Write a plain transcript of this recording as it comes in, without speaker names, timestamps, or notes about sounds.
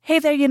Hey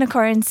there,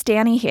 unicorns.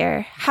 Danny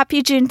here.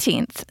 Happy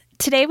Juneteenth.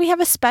 Today we have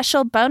a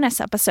special bonus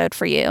episode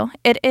for you.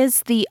 It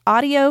is the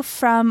audio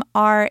from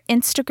our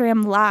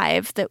Instagram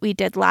Live that we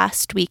did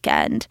last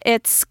weekend.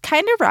 It's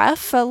kind of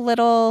rough, a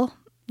little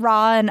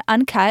raw and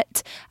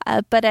uncut,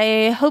 but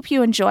I hope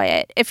you enjoy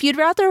it. If you'd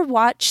rather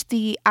watch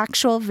the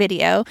actual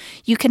video,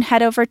 you can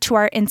head over to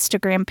our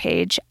Instagram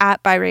page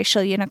at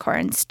Biracial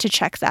Unicorns to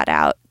check that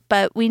out.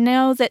 But we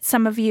know that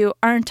some of you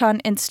aren't on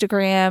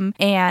Instagram,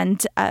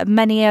 and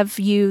many of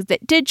you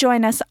that did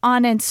join us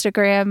on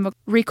Instagram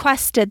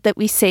requested that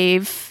we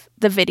save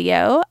the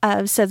video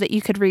so that you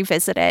could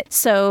revisit it.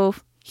 So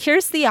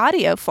here's the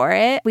audio for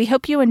it. We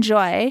hope you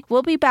enjoy.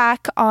 We'll be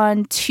back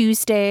on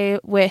Tuesday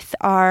with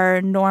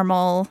our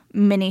normal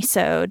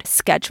mini-sode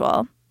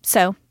schedule.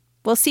 So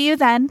we'll see you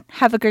then.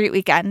 Have a great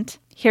weekend.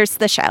 Here's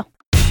the show.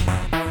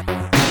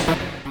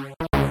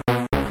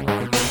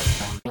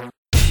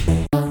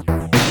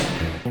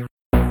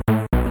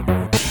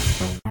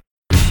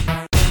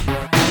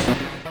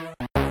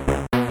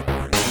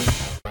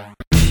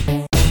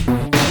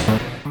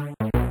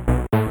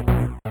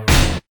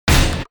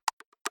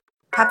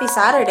 Happy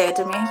Saturday,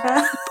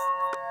 Jamaica.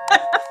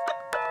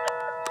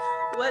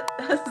 what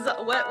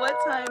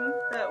time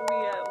that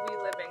we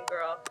live in,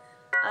 girl?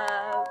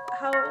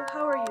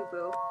 How are you,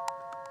 boo?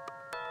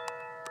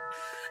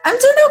 I'm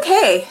doing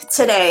okay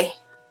today.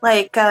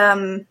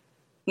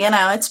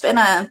 It's been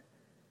a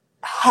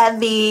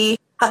heavy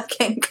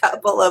fucking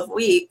couple of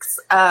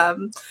weeks.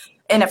 And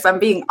if I'm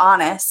being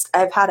honest,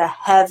 I've had a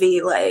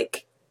heavy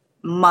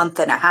month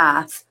and a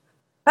half.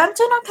 But I'm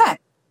doing okay.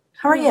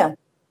 How are you?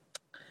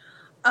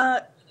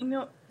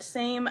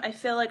 Same. I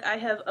feel like I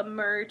have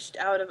emerged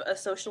out of a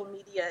social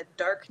media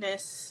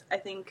darkness. I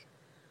think,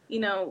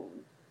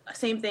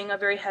 same thing, a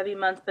very heavy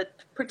month, but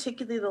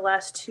particularly the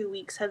last 2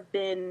 weeks have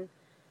been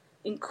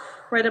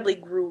incredibly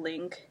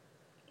grueling.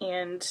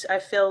 And I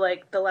feel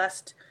like the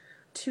last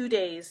 2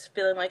 days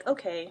feeling like,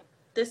 okay,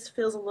 this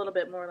feels a little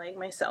bit more like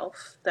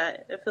myself,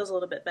 that it feels a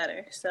little bit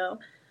better. So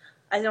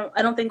I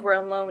don't think we're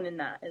alone in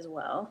that as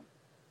well.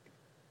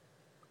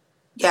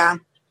 Yeah,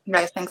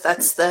 I think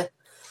that's the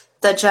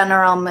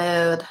general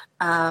mood,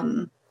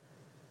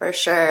 for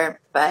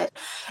sure. But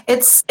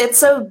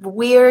it's a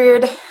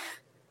weird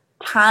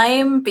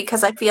time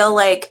because I feel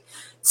like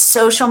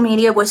social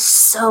media was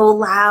so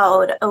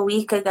loud a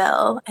week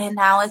ago, and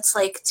now it's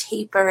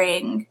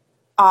tapering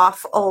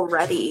off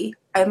already.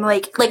 I'm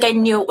like I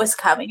knew it was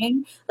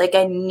coming.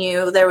 I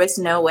knew there was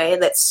no way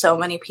that so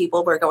many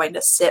people were going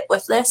to sit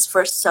with this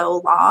for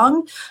so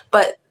long,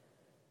 but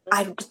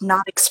I did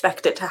not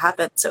expect it to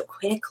happen so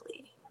quickly.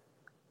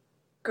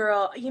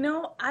 Girl,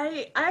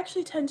 I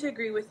actually tend to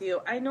agree with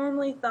you. I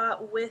normally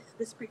thought with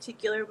this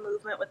particular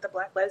movement, with the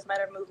Black Lives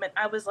Matter movement,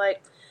 I was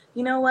like,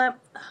 you know what?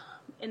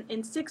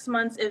 In 6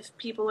 months, if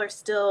people are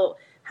still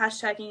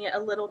hashtagging it a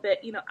little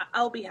bit,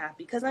 I'll be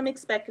happy because I'm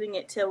expecting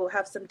it to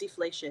have some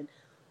deflation.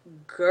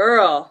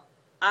 Girl,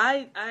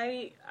 I'm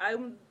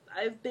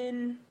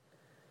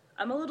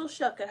a little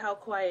shook at how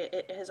quiet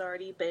it has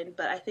already been,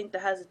 but I think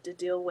that has to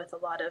deal with a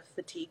lot of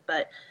fatigue.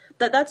 But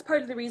that's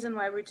part of the reason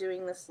why we're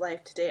doing this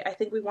live today. I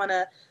think we want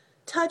to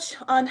touch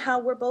on how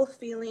we're both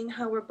feeling,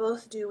 how we're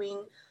both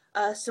doing,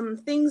 some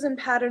things and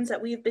patterns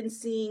that we've been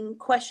seeing,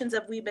 questions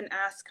that we've been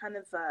asked kind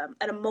of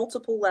at a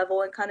multiple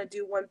level, and kind of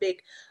do one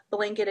big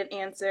blanketed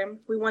answer.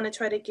 We want to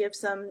try to give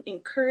some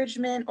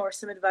encouragement or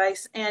some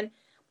advice. And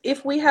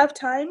if we have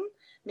time,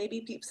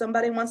 maybe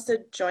somebody wants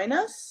to join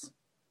us.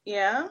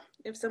 Yeah,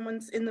 if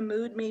someone's in the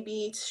mood,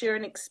 maybe share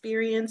an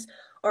experience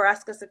or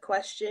ask us a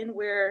question.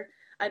 We're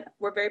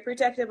very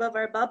protective of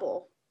our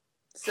bubble,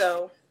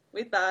 so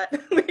we thought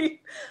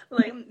we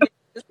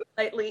just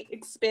slightly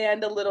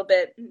expand a little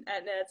bit and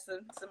add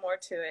some more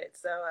to it.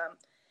 So,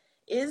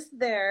 is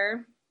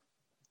there,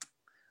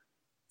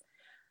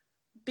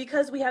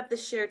 because we have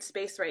this shared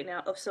space right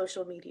now of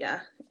social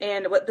media,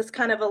 and what this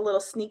kind of a little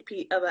sneak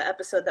peek of an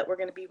episode that we're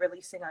going to be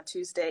releasing on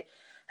Tuesday.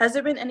 Has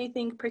there been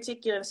anything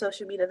particular in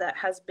social media that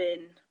has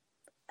been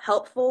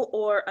helpful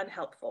or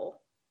unhelpful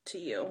to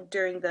you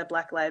during the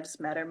Black Lives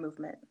Matter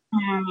movement?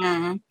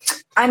 Mm-hmm.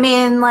 I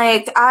mean,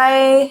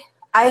 I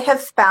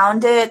have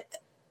found it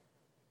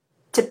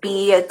to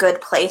be a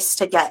good place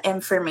to get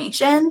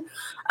information,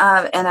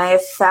 and I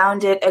have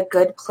found it a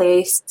good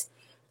place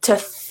to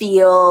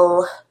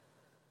feel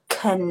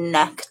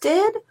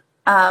connected,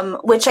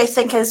 which I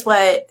think is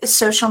what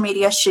social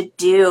media should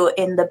do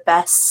in the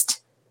best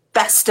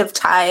of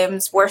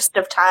times, worst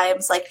of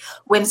times.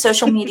 When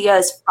social media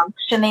is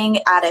functioning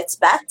at its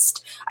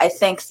best, I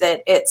think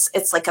that it's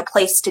a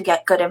place to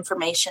get good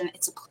information.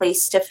 It's a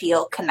place to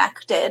feel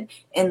connected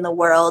in the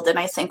world. And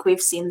I think we've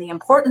seen the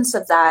importance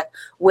of that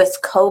with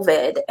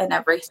COVID and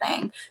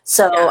everything.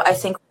 So yeah. I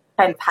think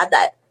we kind of had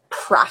that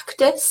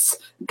practice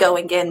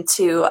going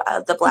into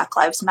the Black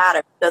Lives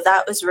Matter. So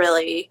that was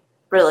really,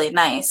 really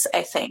nice,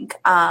 I think.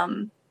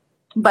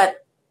 But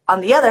on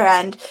the other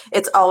end,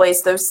 it's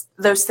always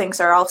those things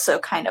are also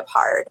kind of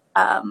hard,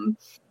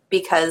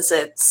 because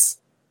it's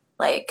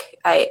Like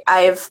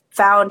I've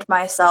found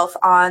myself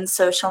on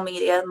social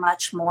media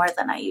much more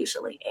than I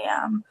usually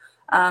am.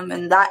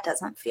 And that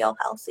doesn't feel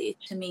healthy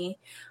to me.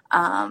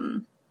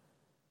 And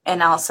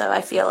also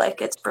I feel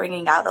like it's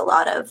bringing out a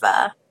lot of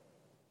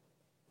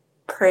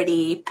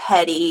pretty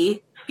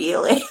petty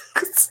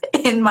feelings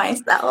in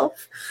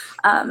myself.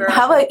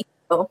 How about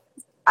you?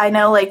 I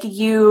know like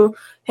you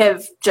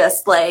have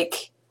just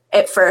like,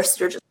 at first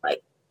you're just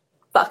like,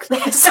 fuck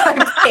this,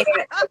 I'm saying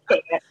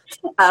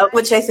it.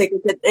 Which I think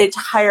is an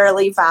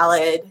entirely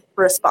valid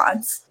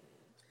response.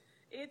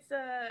 It's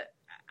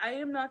I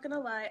am not gonna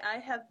lie, I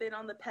have been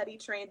on the petty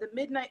train, the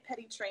midnight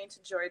petty train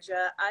to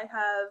Georgia. I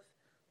have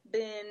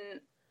been,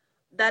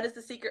 that is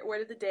the secret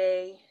word of the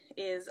day,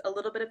 is a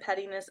little bit of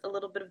pettiness, a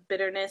little bit of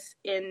bitterness.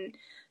 And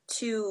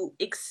to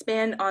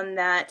expand on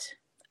that,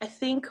 I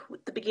think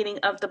with the beginning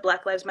of the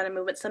Black Lives Matter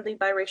movement, something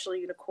Biracial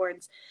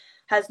Unicorns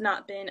has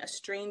not been a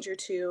stranger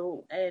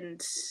to,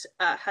 and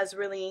has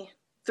really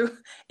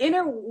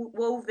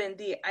interwoven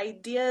the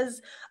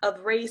ideas of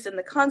race and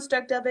the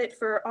construct of it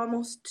for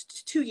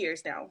almost 2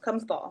 years now, come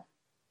fall.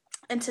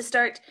 And to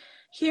start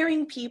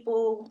hearing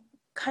people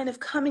kind of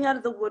coming out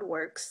of the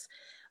woodworks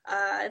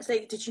and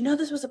say, did you know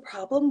this was a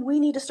problem? We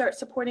need to start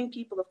supporting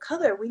people of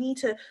color. We need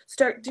to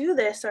start do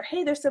this, or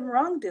hey, there's some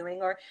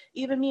wrongdoing. Or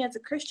even me as a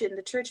Christian,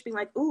 the church being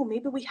like, ooh,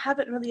 maybe we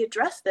haven't really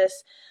addressed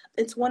this.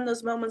 It's one of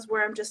those moments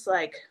where I'm just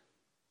like,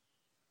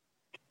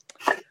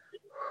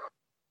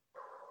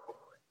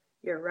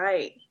 you're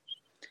right.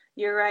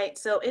 You're right.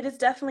 So it has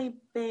definitely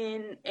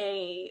been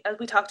as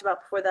we talked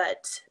about before,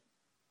 that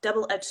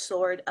double-edged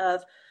sword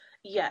of,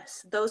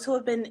 yes, those who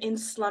have been in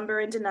slumber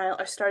and denial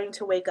are starting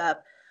to wake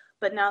up,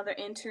 but now they're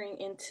entering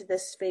into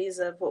this phase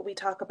of what we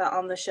talk about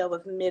on the show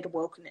of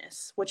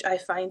mid-wokeness, which I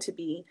find to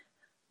be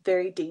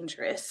very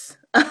dangerous.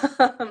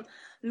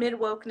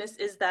 Mid-wokeness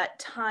is that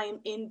time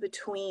in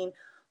between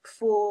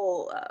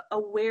full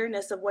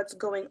awareness of what's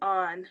going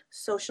on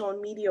social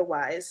and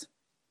media-wise,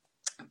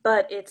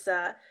 but it's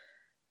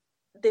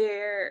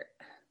they're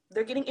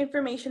getting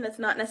information that's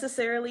not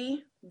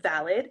necessarily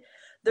valid.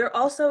 They're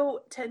also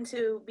tend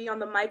to be on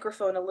the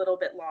microphone a little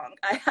bit long.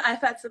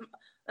 I've had some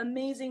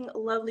amazing,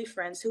 lovely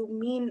friends who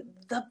mean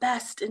the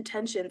best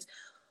intentions,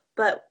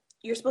 but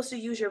you're supposed to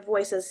use your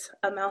voice as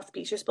a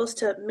mouthpiece. You're supposed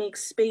to make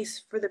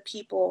space for the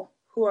people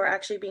who are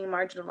actually being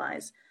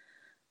marginalized.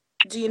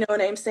 Do you know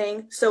what I'm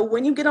saying? So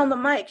when you get on the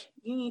mic,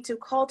 you need to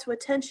call to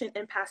attention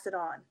and pass it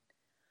on.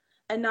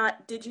 And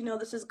not, did you know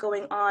this is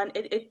going on?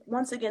 It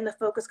once again, the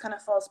focus kind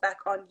of falls back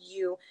on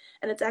you,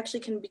 and it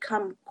actually can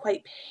become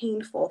quite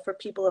painful for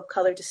people of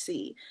color to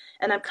see.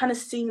 And I'm kind of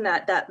seeing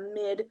that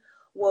mid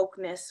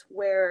wokeness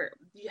where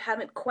you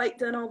haven't quite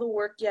done all the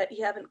work yet,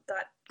 you haven't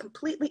got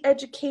completely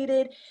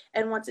educated,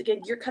 and once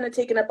again, you're kind of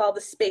taking up all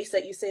the space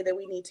that you say that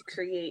we need to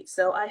create.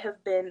 So I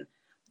have been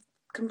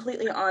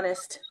completely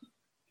honest,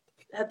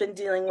 have been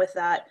dealing with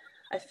that.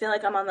 I feel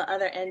like I'm on the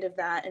other end of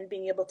that, and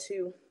being able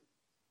to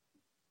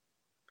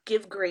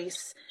give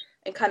grace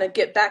and kind of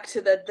get back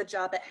to the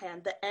job at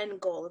hand, the end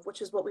goal of which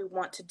is what we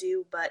want to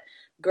do. But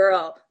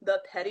girl,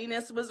 the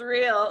pettiness was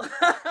real.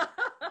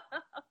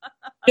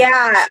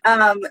 Yeah,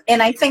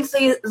 and I think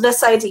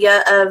this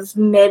idea of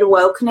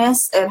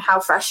mid-wokeness and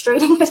how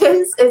frustrating it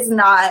is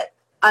not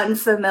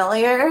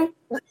unfamiliar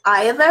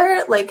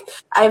either. Like,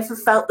 I've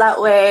felt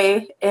that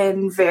way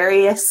in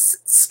various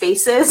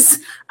spaces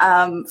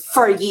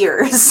for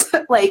years.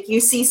 Like, you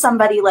see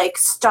somebody like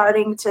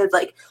starting to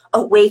like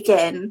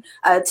awaken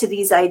to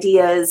these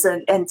ideas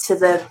and to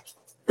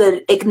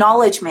the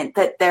acknowledgement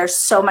that there's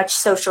so much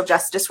social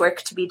justice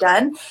work to be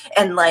done,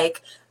 and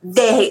like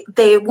they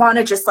want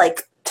to just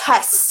like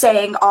test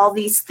saying all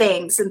these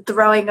things and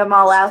throwing them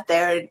all out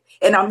there,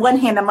 and on one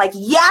hand I'm like,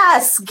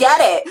 yes, get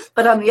it,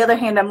 but on the other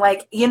hand I'm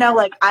like,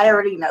 like, I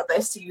already know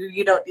this,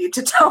 you don't need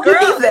to tell me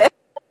this.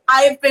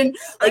 I've been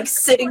like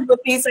sitting with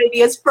these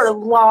ideas for a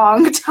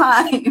long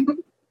time.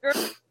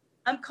 Girl,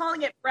 I'm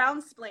calling it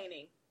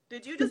brownsplaining.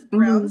 Did you just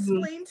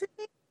brownsplain to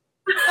me?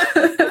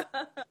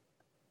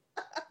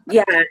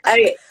 Yeah,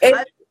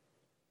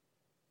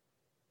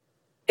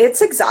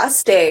 it's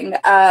exhausting.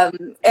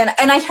 And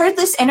I heard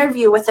this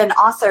interview with an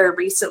author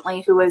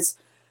recently who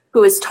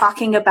was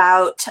talking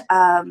about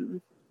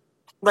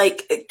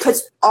like,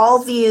 because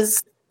all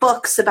these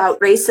books about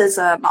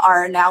racism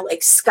are now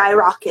like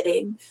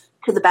skyrocketing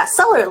to the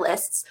bestseller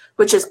lists,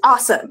 which is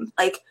awesome.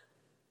 Like,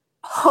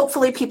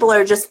 hopefully people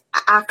are just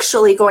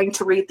actually going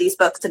to read these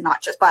books and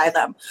not just buy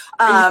them.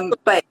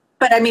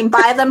 But I mean,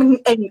 buy them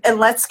and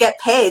let's get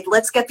paid.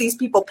 Let's get these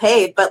people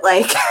paid. But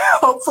like,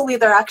 hopefully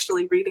they're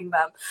actually reading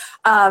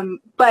them.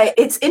 But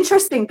it's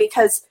interesting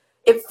because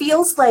it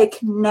feels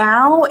like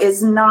now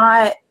is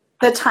not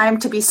the time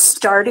to be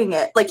starting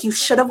it. Like, you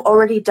should have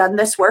already done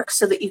this work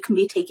so that you can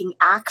be taking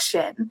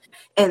action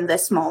in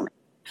this moment.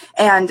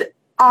 And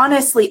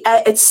honestly,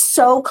 it's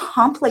so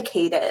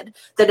complicated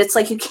that it's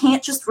like you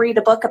can't just read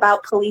a book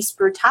about police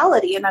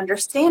brutality and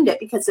understand it,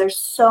 because there's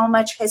so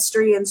much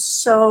history and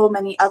so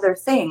many other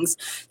things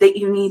that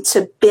you need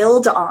to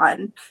build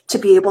on to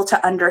be able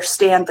to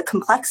understand the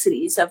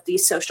complexities of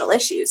these social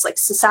issues. Like,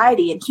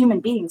 society and human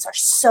beings are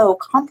so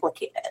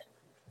complicated.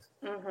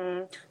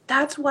 Mm-hmm.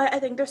 That's why I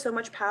think there's so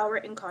much power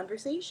in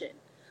conversation.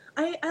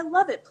 I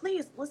love it.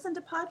 Please listen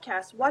to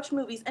podcasts, watch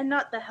movies, and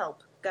not The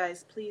Help,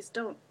 guys. Please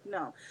don't.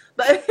 No,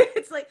 but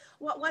it's like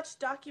watch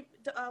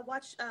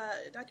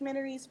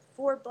documentaries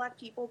for Black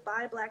people,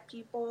 by Black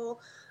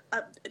people.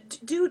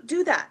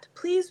 Do that.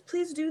 Please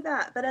do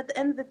that. But at the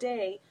end of the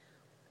day,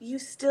 you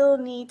still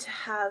need to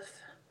have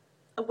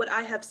what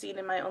I have seen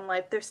in my own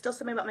life. There's still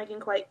something about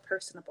making quite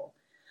personable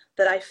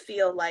that I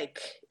feel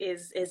like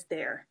is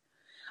there.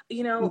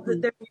 You know,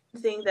 there's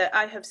one thing that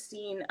I have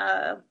seen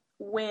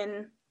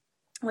when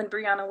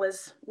Breonna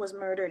was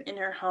murdered in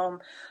her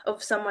home,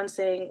 of someone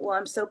saying, well,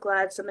 I'm so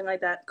glad something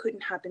like that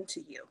couldn't happen to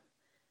you.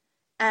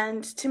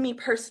 And to me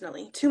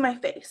personally, to my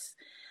face.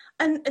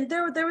 And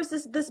there was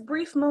this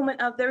brief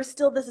moment of, there was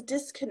still this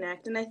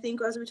disconnect. And I think,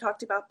 as we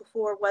talked about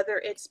before,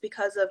 whether it's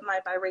because of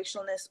my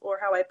biracialness or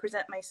how I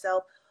present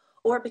myself,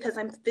 or because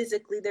I'm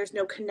physically, there's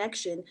no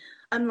connection.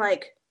 I'm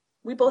like,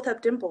 we both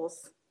have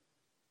dimples.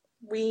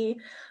 We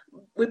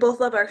both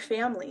love our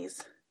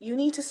families. You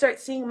need to start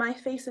seeing my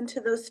face into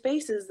those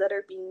faces that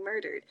are being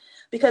murdered,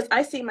 because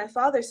I see my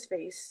father's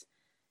face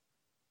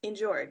in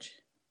George,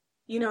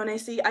 you know, and I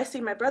see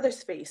my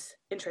brother's face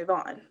in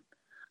Trayvon.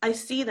 I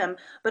see them,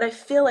 but I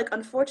feel like,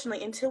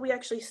 unfortunately, until we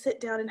actually sit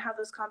down and have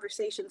those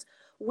conversations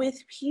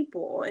with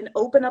people and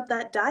open up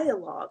that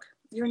dialogue,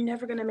 you're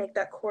never going to make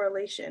that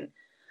correlation.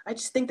 I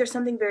just think there's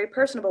something very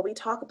personable. We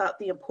talk about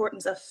the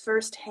importance of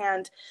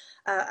firsthand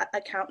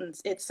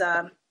accountants. It's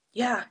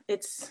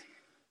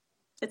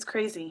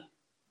crazy.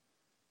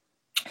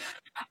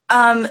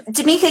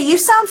 Damika, you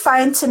sound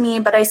fine to me,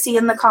 but I see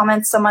in the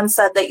comments someone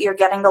said that you're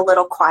getting a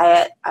little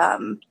quiet.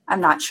 I'm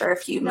not sure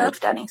if you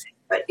moved anything,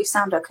 but you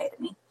sound okay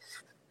to me.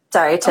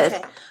 Sorry to.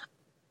 Okay.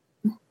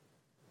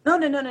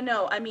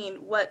 No. I mean,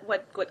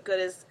 what good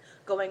is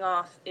going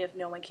off if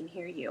no one can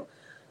hear you?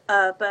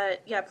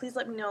 But yeah, please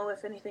let me know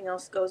if anything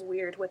else goes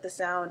weird with the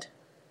sound.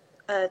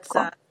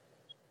 Cool.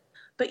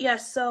 But yeah,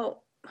 so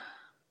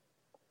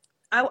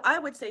I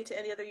would say to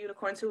any other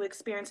unicorns who are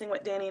experiencing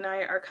what Danny and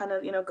I are kind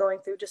of, you know, going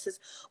through just as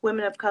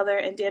women of color,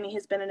 and Danny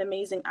has been an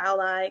amazing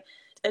ally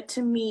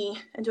to me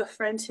and to a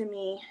friend to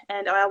me.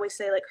 And I always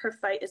say, like, her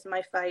fight is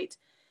my fight,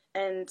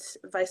 and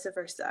vice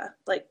versa.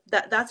 Like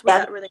that's what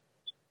that really,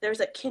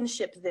 there's a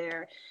kinship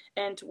there,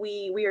 and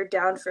we are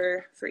down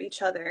for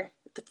each other,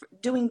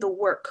 doing the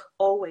work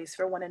always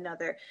for one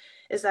another.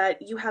 Is that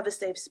you have a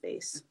safe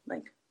space,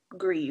 like,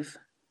 grieve.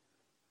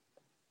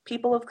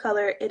 People of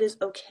color, it is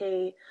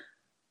okay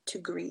to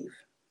grieve.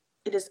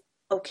 It is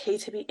okay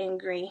to be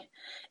angry.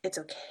 It's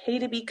okay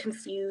to be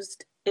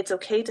confused. It's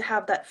okay to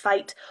have that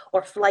fight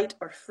or flight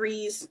or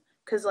freeze.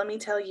 Because let me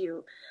tell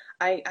you,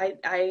 I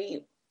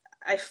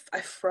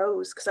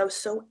froze because I was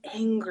so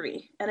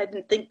angry, and I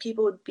didn't think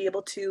people would be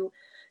able to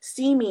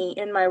see me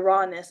in my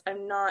rawness.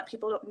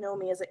 People don't know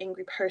me as an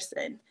angry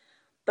person,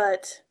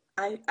 but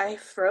I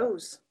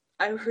froze.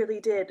 I really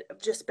did,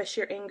 just by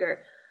sheer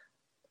anger.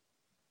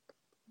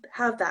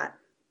 Have that.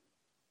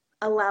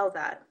 Allow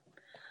that.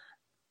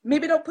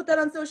 Maybe don't put that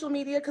on social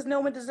media, because no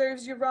one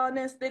deserves your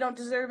rawness. They don't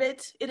deserve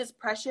it. It is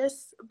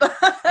precious. But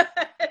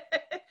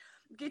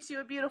get you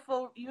a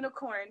beautiful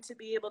unicorn to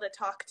be able to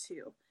talk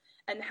to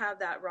and have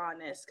that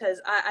rawness, because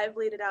I've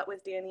laid it out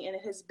with Danny, and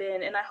it has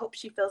been, and I hope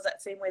she feels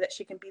that same way, that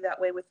she can be that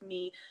way with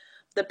me.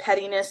 The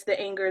pettiness, the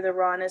anger, the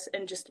rawness,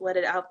 and just let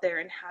it out there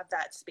and have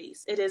that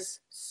space. It is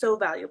so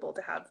valuable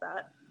to have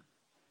that.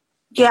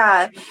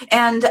 Yeah.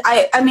 And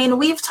I mean,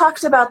 we've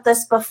talked about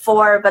this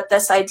before, but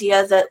this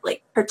idea that,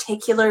 like,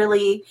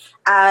 particularly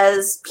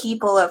as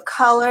people of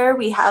color,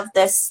 we have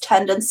this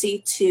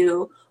tendency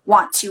to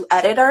want to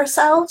edit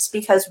ourselves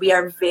because we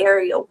are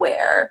very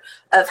aware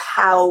of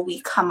how we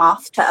come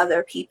off to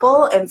other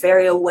people and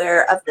very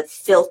aware of the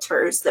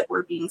filters that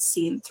we're being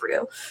seen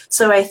through.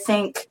 So I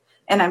think,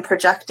 and I'm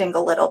projecting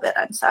a little bit,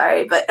 I'm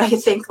sorry, but I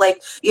think,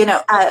 like, you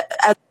know, as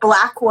a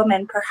Black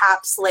woman,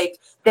 perhaps, like,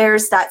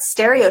 there's that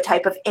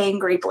stereotype of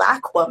angry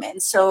Black woman.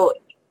 So,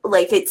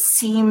 like, it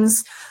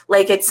seems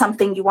like it's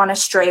something you want to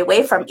stray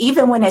away from,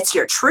 even when it's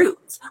your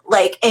truth.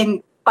 Like,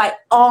 and by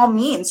all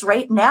means,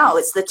 right now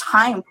is the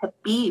time to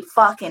be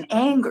fucking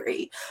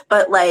angry.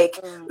 But, like,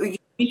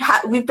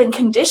 we've been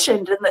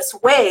conditioned in this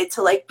way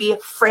to, like, be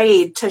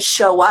afraid to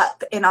show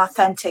up in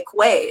authentic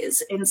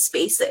ways in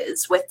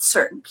spaces with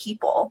certain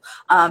people,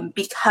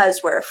 because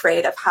we're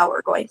afraid of how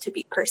we're going to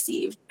be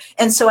perceived.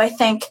 And so I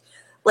think,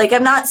 like,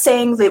 I'm not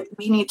saying that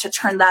we need to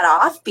turn that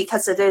off,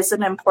 because it is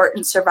an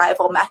important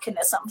survival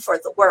mechanism for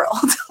the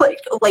world.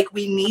 like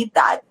we need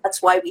that.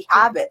 That's why we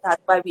have it.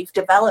 That's why we've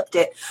developed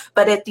it.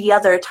 But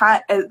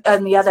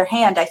on the other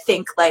hand, I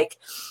think, like,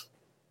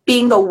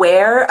 being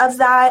aware of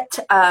that,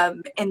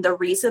 and the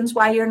reasons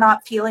why you're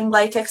not feeling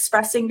like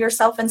expressing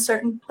yourself in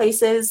certain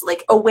places,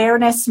 like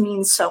awareness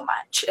means so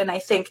much. And I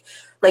think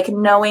like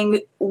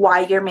knowing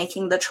why you're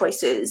making the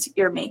choices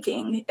you're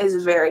making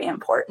is very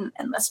important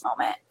in this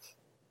moment.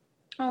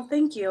 Oh,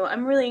 thank you.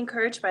 I'm really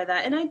encouraged by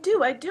that. And I don't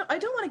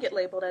want to get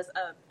labeled as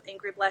an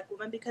angry Black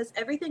woman, because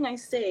everything I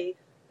say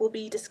will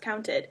be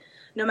discounted.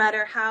 No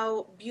matter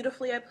how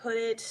beautifully I put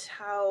it,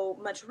 how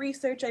much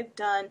research I've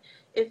done,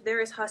 if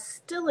there is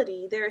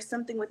hostility, there is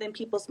something within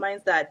people's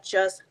minds that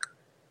just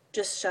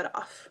shut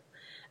off.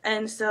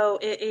 And so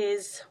it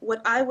is,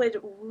 what I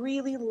would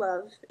really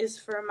love is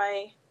for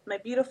my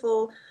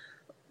beautiful,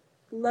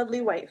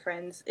 lovely white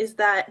friends, is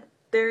that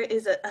there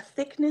is a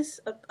thickness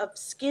of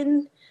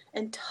skin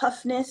and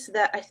toughness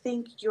that I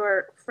think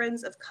your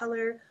friends of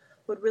color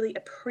would really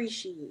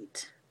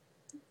appreciate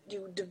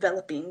you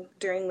developing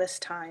during this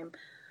time.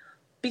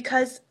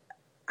 Because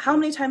how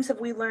many times have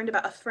we learned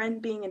about a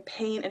friend being in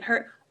pain and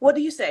hurt? What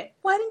do you say?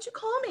 Why didn't you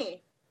call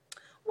me?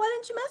 Why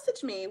didn't you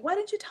message me? Why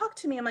didn't you talk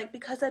to me? I'm like,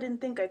 because I didn't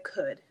think I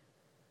could.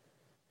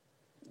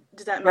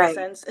 Does that make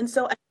sense? And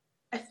so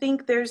I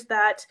think there's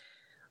that,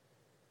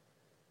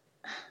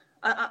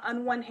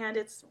 on one hand,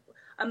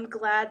 I'm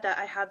glad that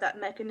I have that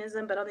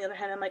mechanism, but on the other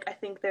hand, I'm like, I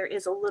think there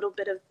is a little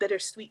bit of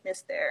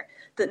bittersweetness there,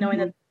 that knowing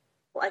that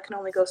I can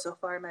only go so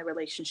far in my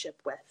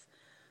relationship with,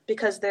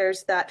 because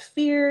there's that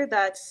fear,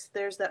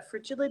 there's that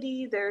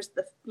fragility, there's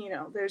the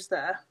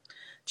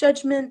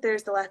judgment,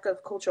 there's the lack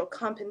of cultural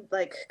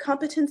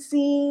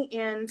competency,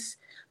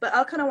 but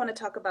I'll kind of want to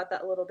talk about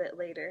that a little bit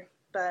later.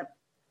 But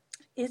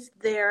is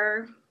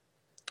there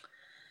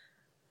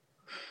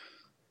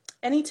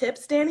any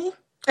tips, Danny?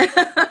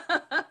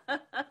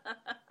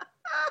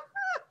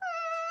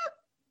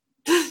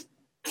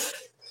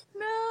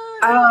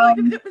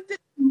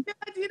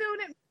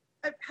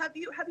 Have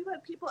you had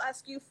people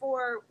ask you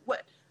for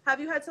what? Have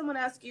you had someone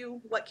ask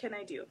you, what can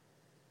I do?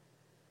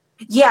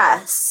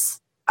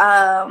 Yes.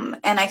 And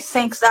I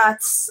think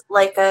that's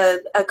like a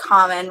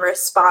common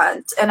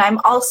response. And I'm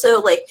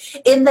also like,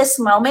 in this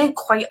moment,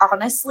 quite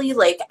honestly,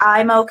 like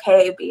I'm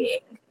okay being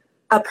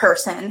a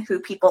person who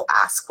people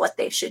ask what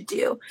they should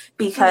do,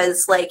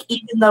 because like,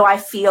 even though I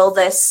feel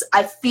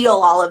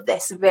all of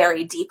this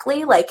very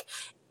deeply, like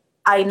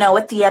I know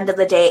at the end of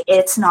the day,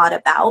 it's not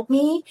about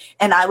me,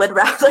 and I would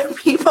rather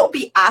people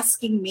be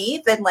asking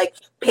me than like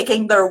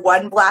picking their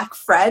one Black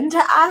friend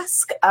to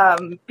ask,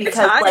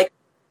 because like,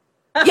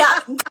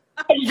 yeah,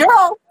 you're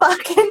all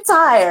fucking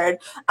tired.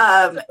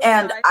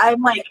 And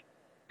I'm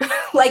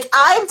like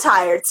I'm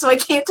tired, so I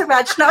can't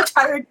imagine how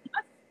tired.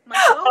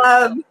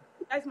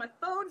 My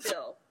phone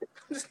bill.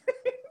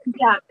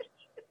 Yeah.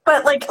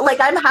 But like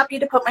I'm happy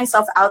to put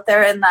myself out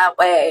there in that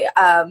way,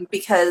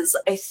 because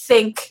I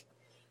think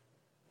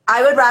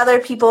I would rather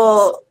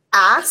people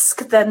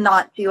ask than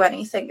not do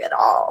anything at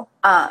all.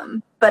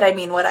 But I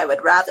mean, what I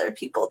would rather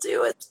people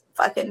do is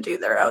fucking do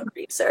their own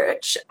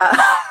research,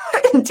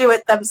 and do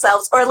it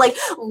themselves, or like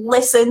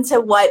listen to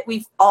what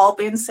we've all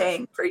been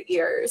saying for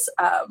years,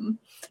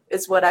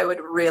 is what I would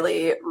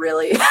really,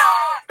 really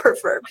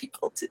prefer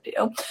people to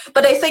do.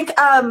 But I think,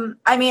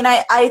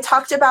 I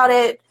talked about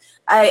it.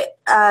 I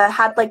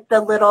had like the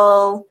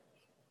little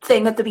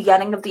thing at the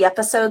beginning of the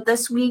episode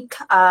this week,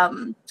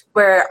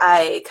 where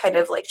I kind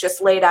of like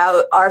just laid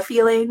out our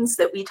feelings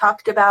that we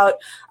talked about,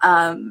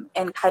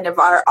 and kind of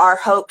our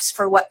hopes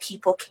for what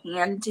people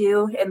can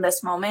do in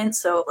this moment.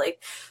 So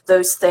like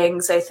those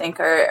things I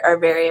think are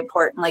very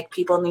important. Like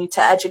people need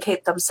to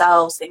educate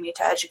themselves. They need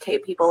to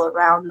educate people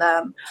around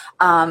them.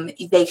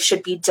 They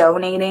should be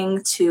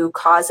donating to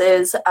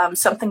causes.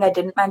 Something I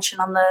didn't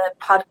mention on the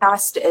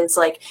podcast is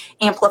like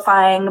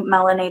amplifying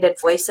melanated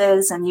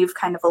voices. And you've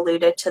kind of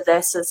alluded to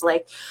this as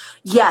like,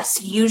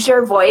 yes, use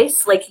your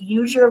voice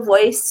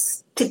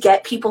to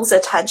get people's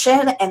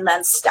attention, and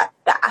then step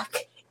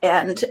back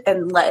and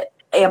let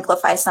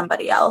amplify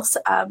somebody else,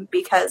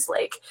 because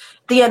like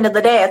at the end of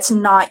the day, it's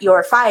not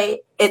your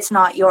fight, it's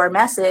not your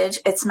message,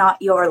 it's not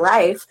your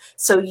life,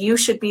 so you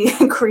should be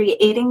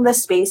creating the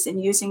space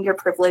and using your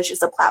privilege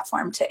as a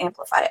platform to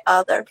amplify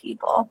other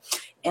people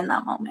in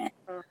that moment.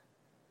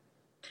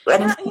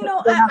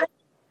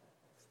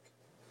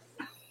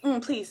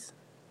 Please.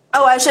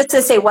 Oh, I was just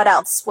to say, what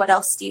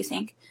else do you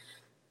think?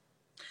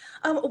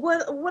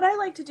 What I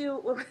like to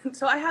do,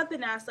 so I have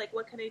been asked, like,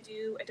 what can I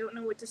do? I don't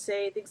know what to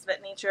say, things of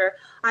that nature.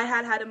 I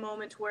had a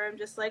moment where I'm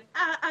just like,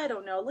 I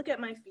don't know. Look at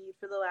my feed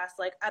for the last,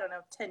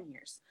 10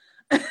 years.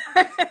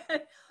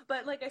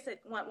 But like I said,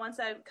 once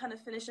I'm kind of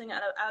finishing out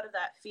of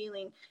that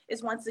feeling,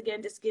 is once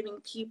again just giving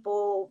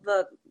people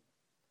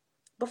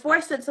before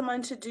I send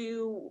someone to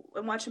do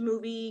and watch a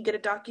movie, get a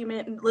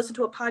document, and listen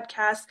to a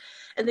podcast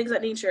and things of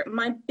that nature,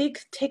 my big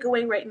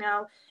takeaway right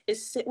now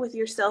is sit with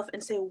yourself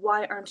and say,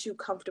 why aren't you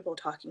comfortable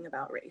talking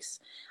about race?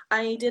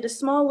 I did a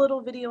small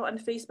little video on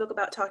Facebook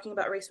about talking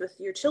about race with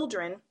your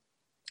children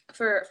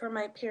for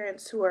my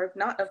parents who are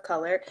not of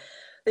color,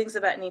 things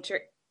of that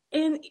nature.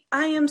 And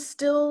I'm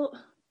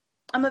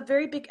a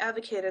very big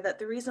advocate that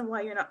the reason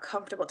why you're not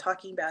comfortable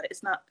talking about it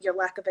is not your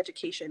lack of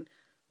education.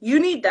 You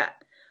need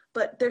that.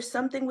 but there's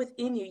something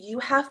within you. You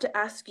have to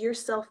ask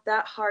yourself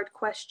that hard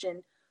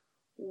question.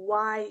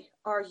 Why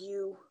are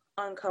you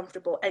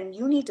uncomfortable? And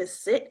you need to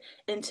sit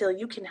until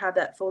you can have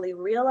that fully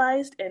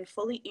realized and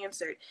fully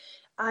answered.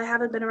 I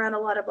haven't been around a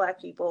lot of Black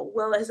people.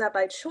 Well, is that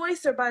by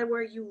choice or by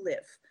where you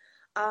live?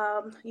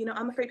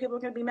 I'm afraid people are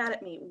going to be mad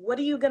at me. What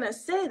are you going to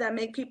say that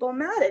make people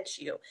mad at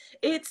you?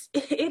 It's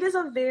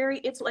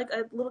like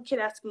a little kid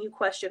asking you a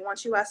question.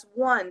 Once you ask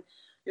one,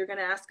 you're going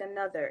to ask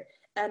another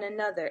and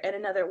another and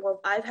another.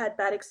 Well, I've had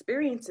bad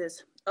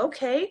experiences.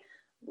 Okay,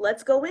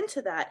 let's go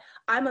into that.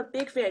 I'm a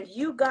big fan.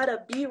 You got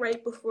to be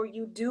right before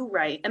you do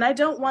right. And I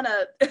don't want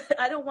to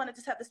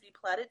just have this be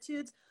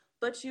platitudes,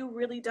 but you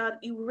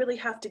really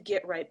have to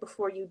get right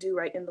before you do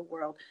right in the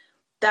world.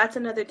 That's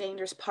another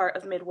dangerous part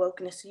of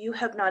mid-wokeness. You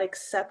have not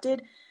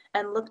accepted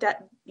and looked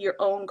at your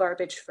own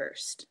garbage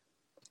first.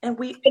 And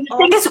the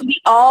thing is, we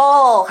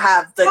all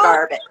have the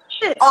garbage.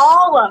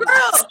 All of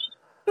us.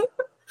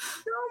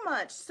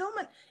 So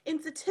much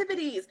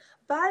insensitivities,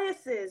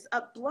 biases,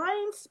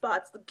 blind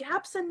spots, the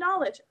gaps in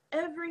knowledge.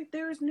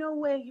 There is no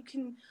way you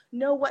can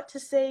know what to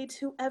say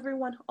to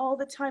everyone all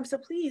the time. So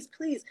please,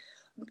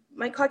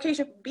 my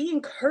Caucasian, be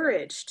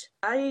encouraged.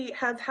 I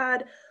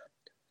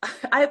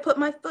have put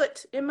my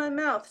foot in my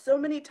mouth so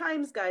many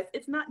times, guys.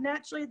 It's not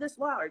naturally this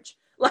large.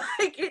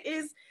 Like it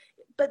is,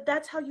 but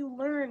that's how you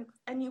learn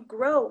and you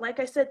grow. Like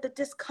I said, the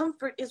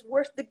discomfort is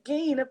worth the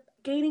gain of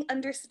gaining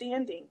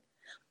understanding.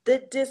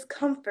 The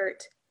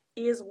discomfort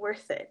is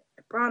worth it.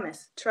 I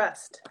promise.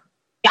 Trust.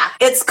 Yeah,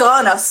 it's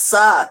gonna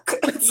suck.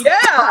 Gonna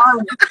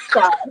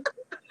suck.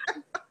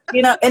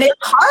 And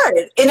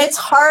it's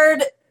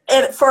hard.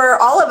 And for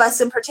all of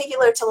us in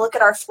particular to look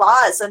at our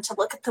flaws and to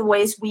look at the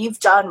ways we've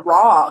done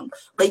wrong,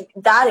 like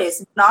that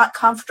is not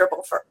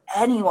comfortable for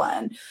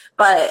anyone,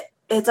 but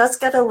it does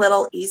get a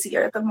little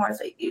easier the more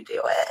that you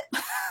do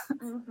it.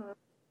 Mm-hmm.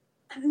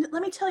 And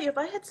let me tell you, if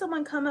I had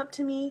someone come up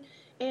to me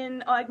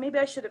maybe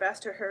I should have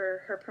asked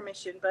her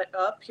permission, but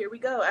here we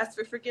go, ask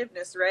for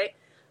forgiveness, right?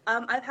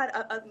 I've had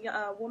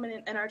a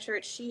woman in our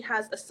church. She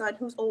has a son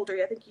who's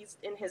older. I think he's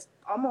in his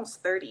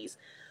almost 30s.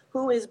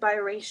 Who is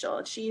biracial,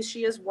 and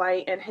she is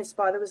white, and his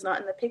father was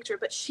not in the picture,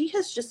 but she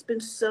has just been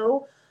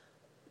so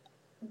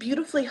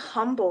beautifully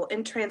humble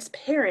and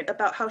transparent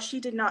about how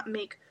she did not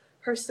make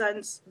her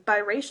son's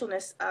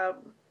biracialness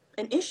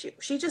an issue.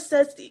 She just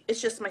says, it's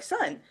just my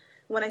son.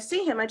 When I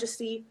see him, I just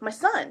see my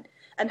son,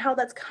 and how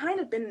that's kind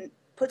of been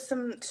put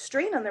some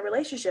strain on the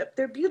relationship.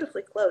 They're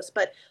beautifully close,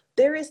 but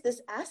there is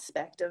this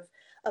aspect of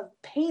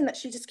pain that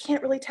she just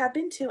can't really tap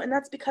into, and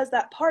that's because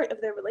that part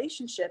of their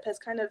relationship has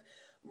kind of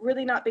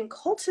really not been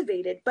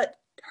cultivated. But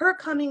her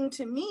coming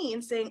to me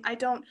and saying, I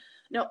don't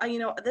know,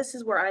 this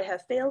is where I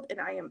have failed,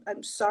 and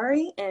I'm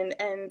sorry, and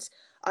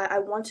I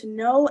want to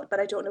know, but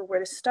I don't know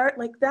where to start.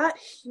 Like that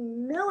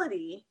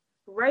humility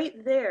right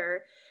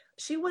there.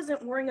 She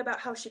wasn't worrying about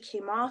how she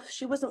came off.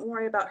 She wasn't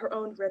worrying about her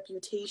own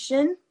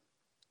reputation,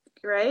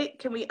 right?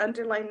 Can we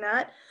underline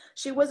that?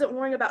 She wasn't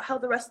worrying about how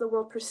the rest of the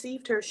world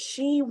perceived her.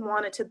 She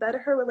wanted to better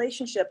her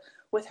relationship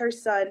with her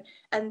son,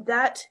 and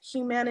that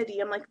humanity.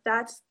 I'm like,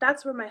 that's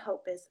where my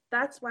hope is.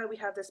 That's why we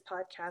have this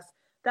podcast.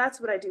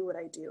 That's what I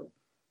do.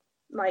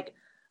 Like,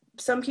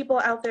 some people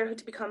out there who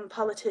to become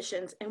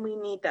politicians, and we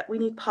need that. We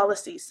need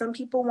policies. Some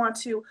people want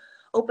to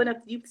open up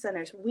youth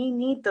centers. We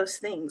need those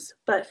things.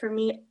 But for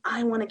me,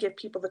 I want to give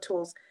people the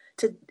tools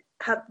to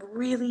have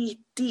really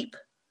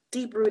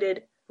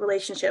deep-rooted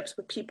relationships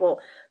with people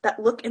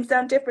that look and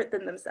sound different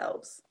than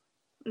themselves.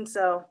 And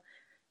so,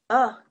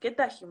 get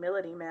that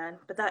humility, man.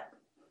 But that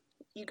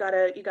you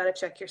gotta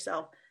check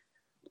yourself.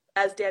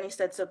 As Danny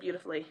said so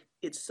beautifully,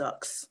 it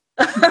sucks.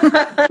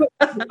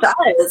 It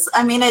does.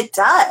 I mean, it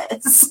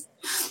does.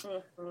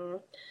 Mm-hmm.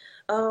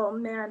 Oh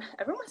man,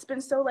 everyone's been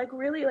so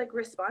really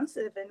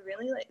responsive and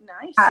really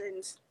nice.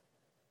 And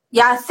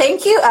yeah,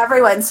 thank you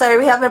everyone. Sorry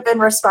we haven't been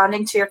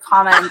responding to your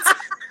comments.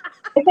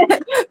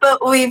 But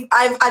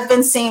I've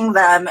been seeing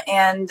them,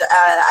 and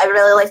I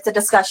really like the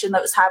discussion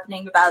that was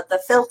happening about the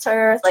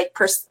filter, like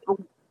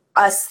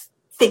us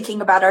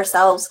thinking about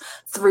ourselves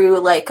through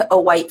like a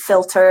white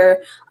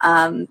filter.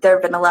 There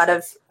have been a lot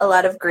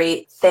of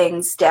great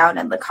things down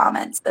in the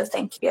comments, so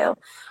thank you.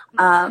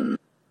 Can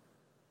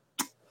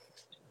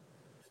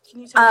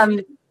you tell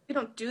me, we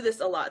don't do this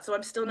a lot, so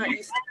I'm still not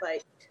used to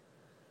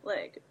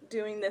like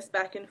doing this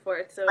back and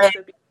forth. So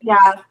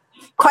yeah,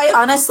 quite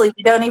honestly,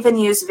 we don't even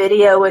use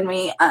video when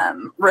we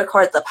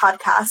record the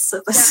podcast,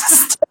 so this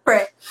is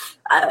different.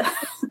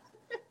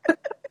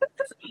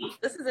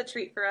 This is a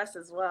treat for us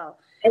as well.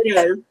 It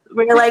is.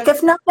 We're like,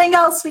 if nothing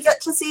else, we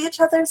get to see each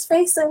other's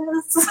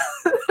faces.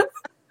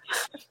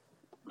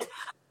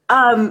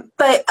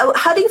 But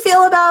how do you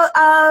feel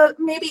about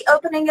maybe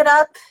opening it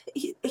up,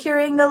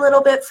 hearing a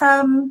little bit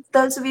from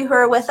those of you who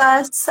are with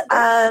us,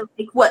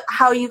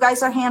 how you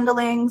guys are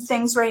handling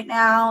things right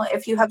now,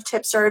 if you have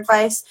tips or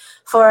advice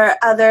for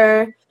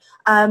other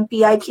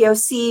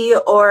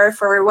BIPOC or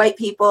for white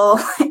people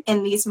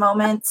in these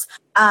moments.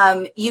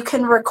 You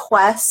can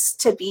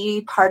request to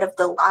be part of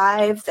the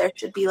live. There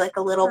should be like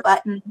a little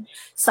button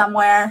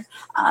somewhere.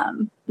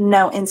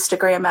 No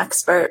Instagram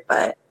expert,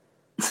 but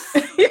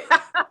yeah.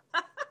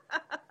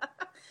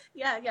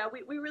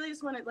 We really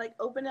just want to like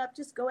open up.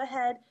 Just go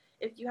ahead.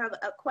 If you have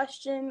a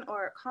question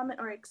or a comment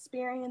or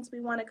experience,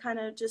 we want to kind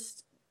of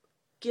just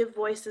give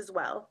voice as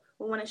well.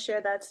 We want to share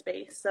that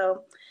space.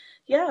 So,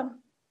 yeah.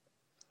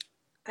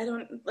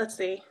 Let's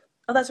see.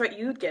 Oh, that's right.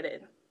 You'd get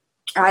it.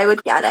 I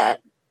would get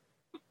it.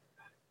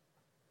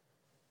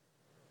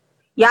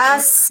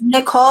 Yes,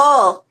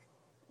 Nicole.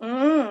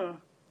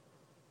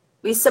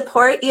 We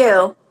support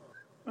you.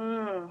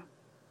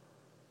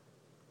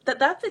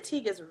 That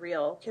fatigue is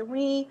real. Do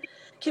we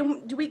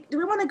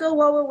want to go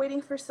while we're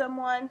waiting for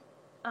someone?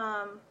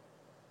 It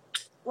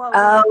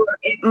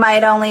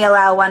might only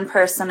allow one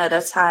person at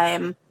a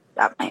time.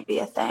 That might be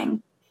a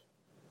thing.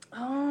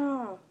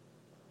 Oh.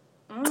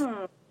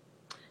 Can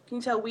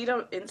you tell we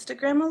don't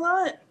Instagram a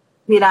lot?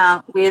 We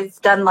don't. We've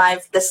done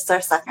live. This is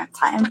our second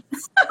time.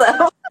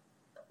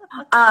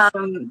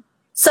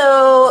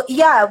 So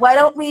yeah, why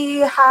don't we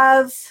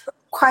have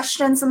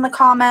questions in the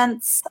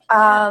comments?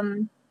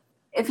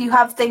 If you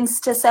have things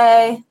to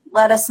say,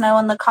 let us know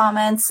in the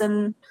comments,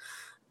 and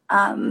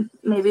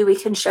maybe we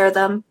can share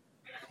them.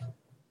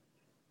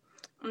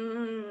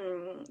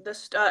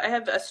 I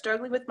have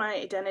struggling with my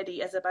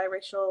identity as a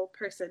biracial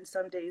person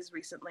some days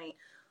recently.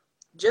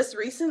 Just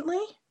recently?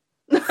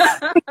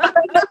 I'm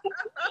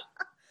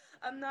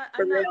not,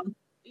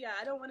 yeah,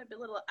 I don't want to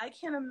belittle it. I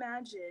can't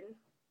imagine.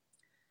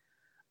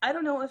 I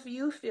don't know if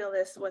you feel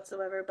this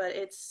whatsoever, but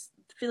it's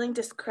feeling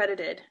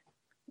discredited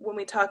when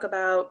we talk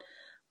about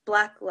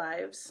Black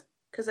lives,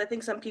 because I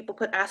think some people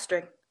put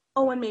asterisk,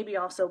 and maybe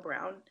also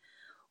brown,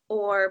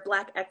 or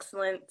Black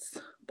excellence.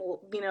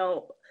 You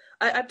know,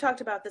 I've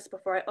talked about this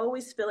before. I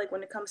always feel like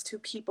when it comes to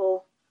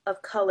people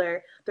of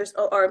color,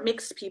 or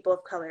mixed people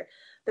of color,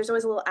 there's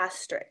always a little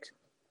asterisk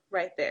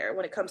right there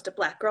when it comes to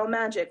Black girl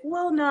magic.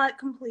 Well, not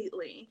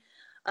completely.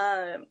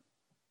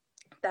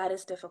 That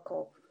is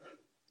difficult.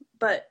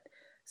 But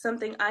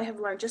something I have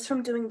learned just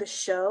from doing the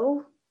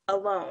show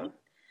alone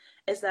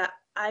is that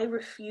I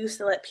refuse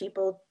to let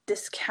people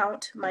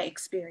discount my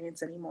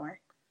experience anymore.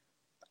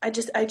 I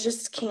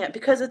just can't,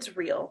 because it's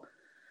real.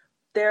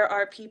 There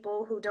are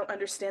people who don't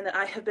understand that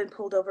I have been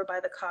pulled over by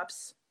the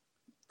cops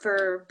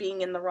for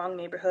being in the wrong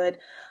neighborhood.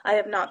 I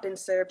have not been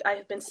served. I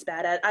have been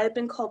spat at. I have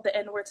been called the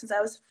N-word since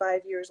I was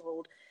 5 years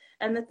old.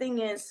 And the thing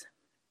is,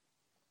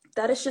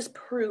 that is just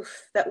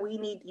proof that we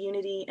need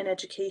unity and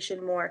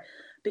education more,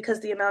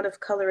 because the amount of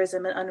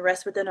colorism and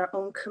unrest within our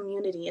own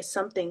community is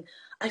something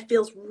I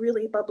feel is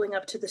really bubbling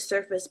up to the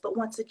surface. But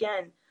once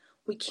again,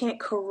 we can't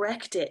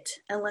correct it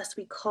unless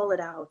we call it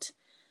out.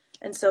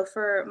 And so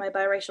for my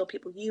biracial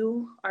people,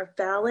 you are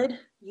valid,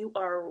 you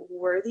are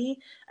worthy,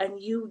 and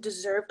you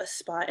deserve a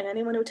spot. And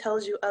anyone who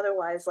tells you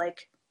otherwise,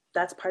 like,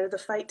 that's part of the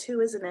fight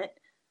too, isn't it?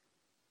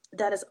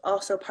 That is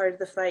also part of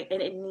the fight,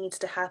 and it needs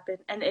to happen.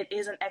 And it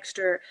is an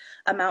extra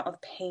amount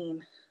of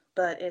pain,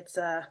 but it's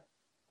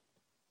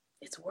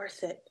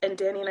worth it. And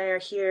Danny and I are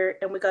here,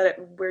 and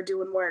we're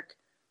doing work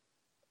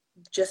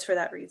just for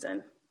that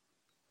reason.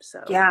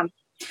 So yeah.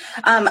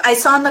 I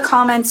saw in the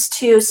comments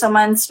too,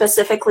 someone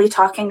specifically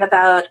talking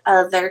about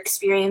their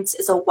experience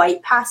as a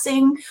white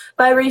passing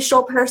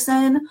biracial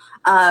person.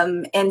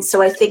 And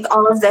so I think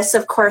all of this,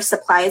 of course,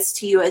 applies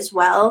to you as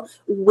well,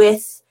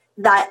 with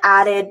that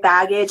added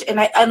baggage. And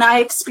I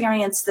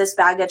experienced this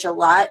baggage a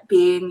lot,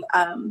 being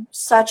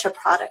such a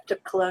product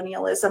of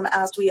colonialism,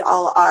 as we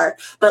all are.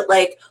 But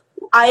like,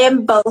 I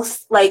am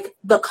both like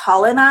the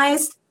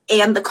colonized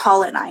and the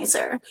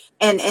colonizer.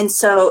 And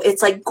so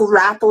it's like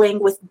grappling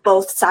with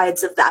both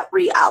sides of that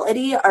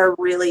reality are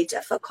really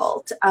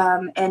difficult.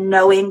 And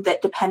knowing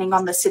that depending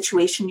on the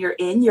situation you're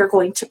in, you're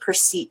going to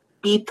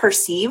be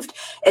perceived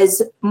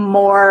as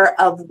more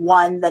of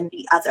one than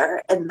the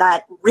other. And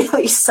that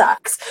really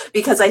sucks,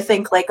 because I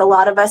think like a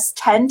lot of us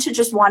tend to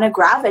just want to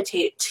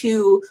gravitate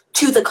to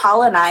the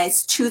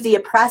colonized, to the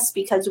oppressed,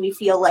 because we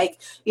feel like,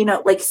 you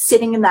know, like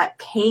sitting in that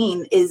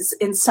pain is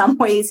in some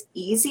ways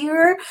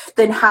easier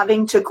than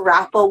having to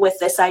grapple with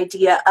this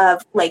idea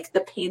of like the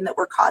pain that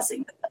we're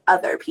causing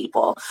other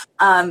people.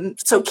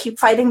 So keep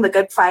fighting the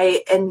good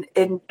fight, and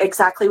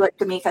exactly what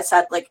Kamika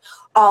said, like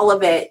all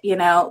of it, you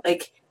know,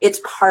 like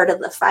it's part of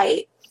the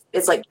fight,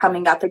 is like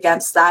coming up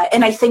against that.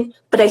 And I think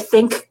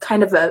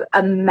kind of a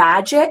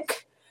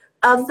magic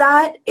of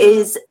that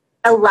is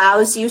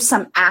allows you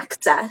some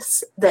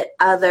access that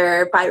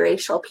other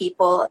biracial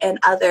people and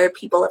other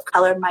people of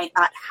color might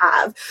not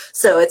have.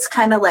 So it's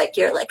kind of like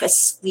you're like a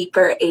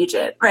sleeper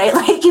agent, right?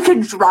 Like you can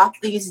drop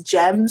these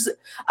gems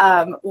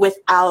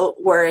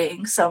without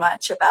worrying so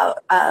much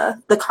about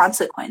the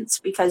consequence,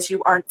 because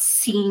you aren't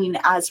seen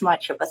as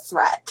much of a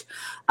threat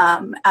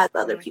as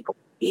other people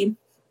would be.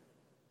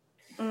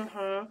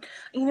 Mm-hmm.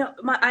 You know,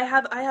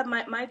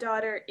 my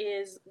daughter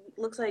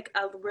looks like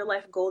a real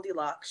life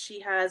Goldilocks. She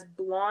has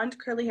blonde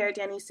curly hair.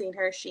 Danny's seen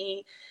her.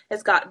 She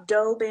has got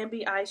doe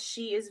Bambi eyes.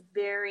 She is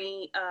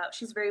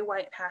she's very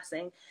white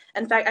passing.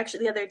 In fact,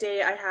 actually the other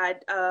day I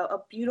had a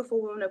beautiful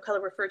woman of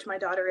color refer to my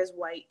daughter as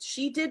white.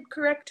 She did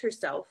correct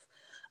herself.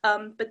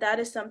 But that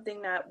is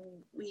something that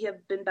we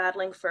have been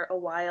battling for a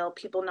while,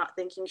 people not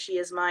thinking she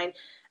is mine.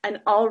 And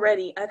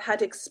already I've had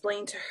to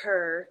explain to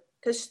her,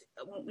 because,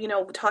 you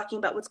know, talking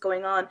about what's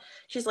going on,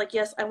 she's like,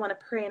 yes, I want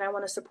to pray and I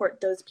want to support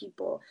those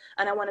people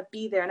and I want to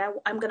be there and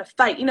I'm going to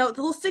fight, you know,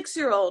 the little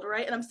 6-year-old,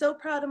 right? And I'm so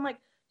proud. I'm like,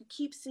 you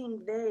keep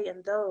seeing they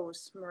and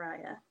those,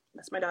 Mariah.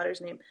 That's my daughter's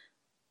name.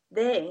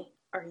 They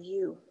are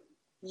you.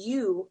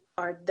 You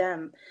are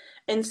them.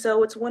 And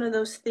so it's one of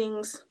those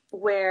things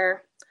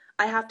where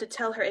I have to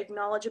tell her,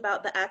 acknowledge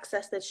about the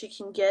access that she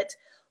can get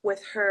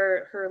with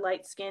her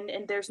light skin,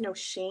 and there's no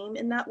shame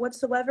in that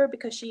whatsoever,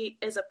 because she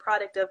is a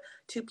product of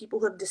two people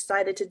who have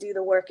decided to do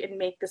the work and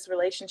make this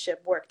relationship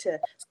work to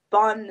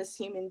spawn this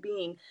human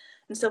being.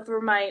 And so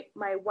for my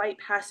white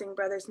passing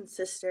brothers and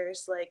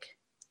sisters, like,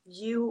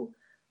 you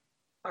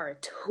are a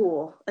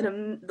tool,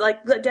 and like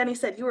Danny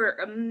said, you are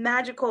a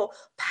magical,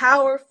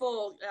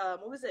 powerful,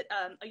 what was it,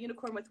 a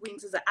unicorn with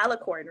wings is an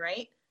alicorn,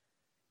 right?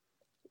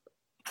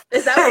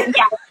 Is that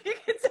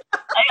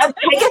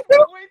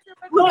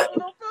what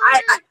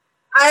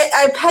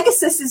I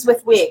Pegasus is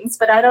with wings,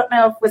 but I don't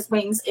know if with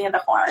wings and a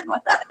horn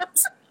what that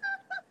is.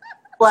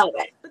 Love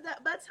it. But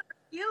that's how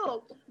I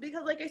feel,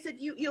 because like I said,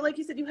 you like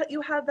you said,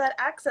 you have that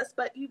access,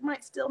 but you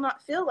might still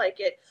not feel like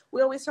it.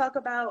 We always talk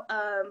about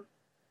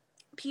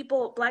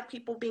Black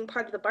people being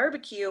part of the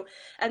barbecue,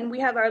 and we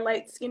have our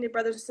light-skinned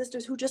brothers and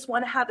sisters who just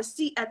want to have a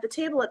seat at the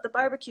table at the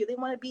barbecue. They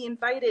want to be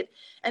invited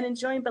and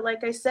enjoying, but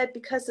like I said,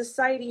 because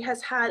society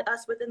has had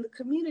us within the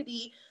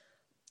community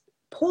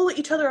pull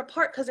each other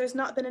apart because there's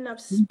not been enough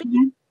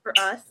space for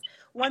us.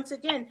 Once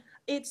again,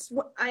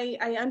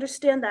 I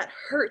understand that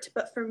hurt,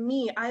 but for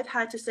me, I've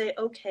had to say,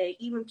 okay,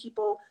 even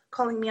people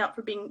calling me out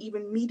for being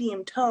even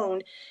medium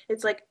toned,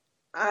 it's like,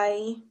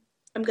 I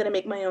am going to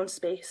make my own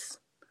space.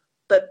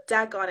 But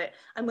daggone it,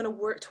 I'm going to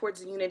work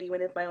towards unity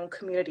within my own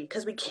community,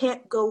 because we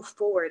can't go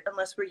forward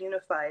unless we're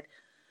unified.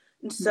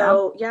 And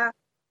so,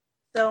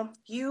 so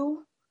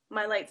you,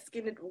 my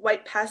light-skinned,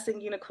 white-passing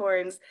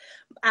unicorns,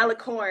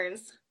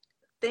 alicorns,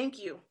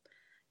 thank you.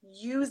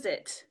 Use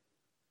it.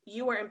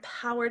 You are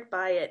empowered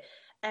by it.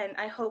 And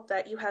I hope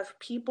that you have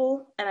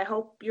people, and I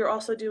hope you're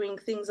also doing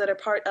things that are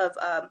part of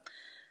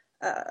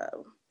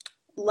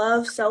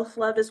love,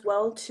 self-love as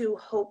well, to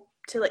hope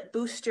to like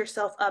boost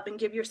yourself up and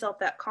give yourself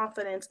that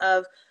confidence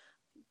of,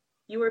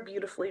 you are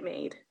beautifully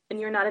made and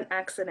you're not an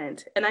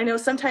accident. And I know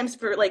sometimes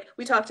for like,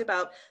 we talked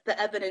about the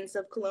evidence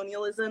of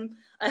colonialism,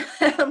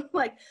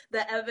 like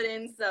the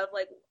evidence of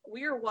like,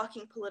 we are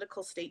walking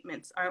political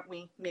statements, aren't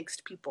we,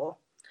 mixed people?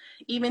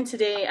 Even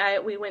today,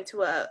 we went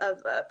to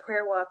a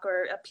prayer walk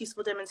or a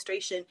peaceful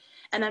demonstration,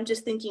 and I'm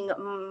just thinking,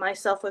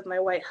 myself with my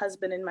white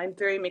husband and my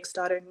very mixed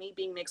daughter and me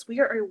being mixed, we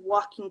are a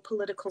walking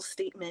political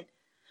statement.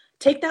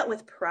 Take that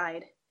with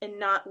pride and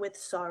not with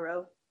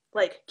sorrow.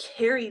 Like,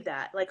 carry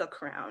that like a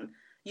crown.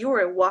 You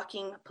are a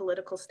walking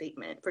political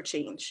statement for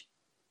change.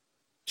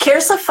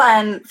 Here's a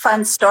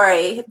fun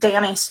story,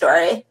 Danny's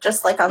story,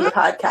 just like on the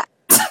podcast.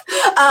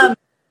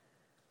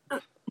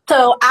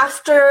 So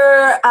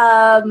after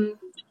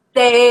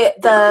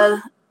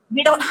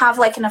we don't have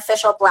like an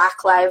official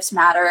Black Lives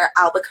Matter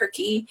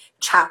Albuquerque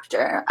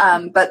chapter,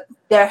 but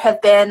there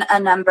have been a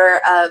number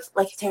of,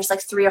 like, there's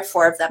like 3 or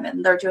 4 of them,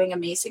 and they're doing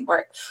amazing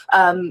work.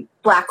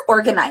 Black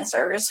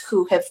organizers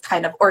who have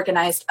kind of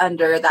organized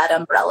under that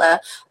umbrella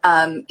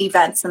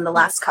events in the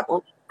last couple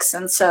of weeks.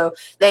 And so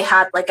they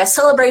had like a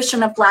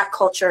celebration of Black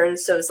culture.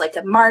 So it was like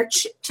a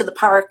march to the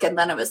park, and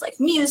then it was like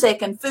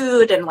music and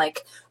food and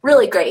like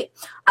really great.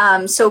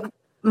 So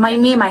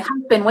me and my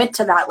husband went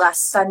to that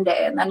last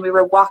Sunday, and then we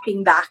were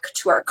walking back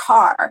to our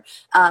car,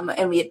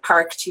 and we had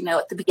parked,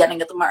 at the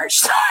beginning of the march,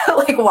 so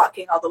like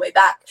walking all the way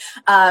back.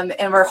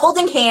 And we're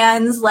holding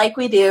hands like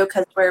we do,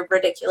 because we're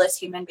ridiculous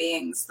human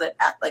beings that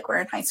act like we're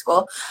in high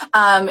school.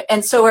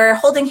 And so we're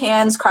holding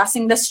hands,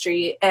 crossing the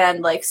street,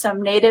 and like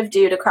some native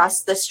dude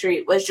across the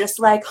street was just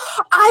like,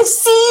 I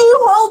see you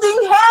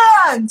holding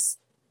hands.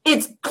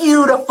 It's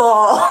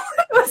beautiful.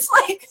 It was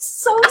like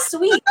so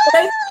sweet.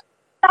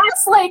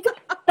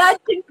 That's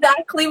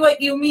exactly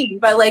what you mean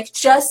by like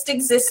just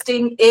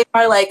existing in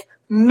our like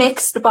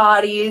mixed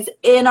bodies,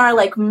 in our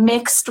like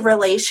mixed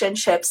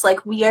relationships.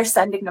 Like, we are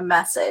sending a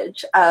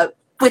message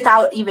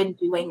without even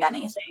doing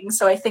anything.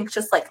 So I think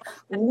just like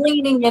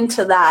leaning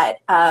into that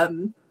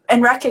and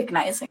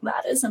recognizing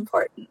that is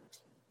important.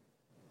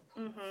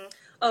 Mm-hmm.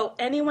 Oh,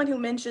 anyone who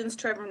mentions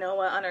Trevor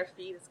Noah on our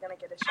feed is going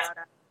to get a shout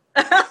out.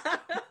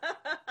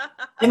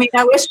 I mean,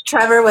 I wish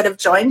Trevor would have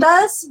joined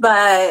us,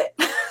 but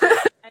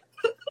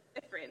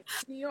different.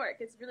 New York,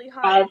 it's really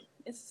hot.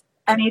 It's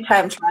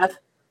anytime, Trev.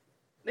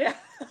 Yeah,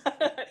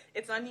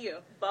 it's on you.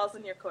 Ball's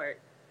in your court.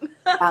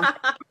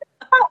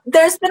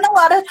 There's been a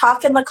lot of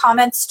talk in the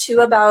comments too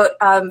about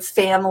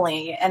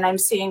family, and I'm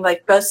seeing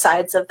like both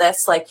sides of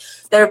this. Like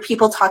there are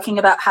people talking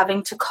about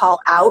having to call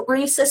out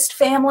racist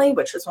family,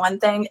 which is one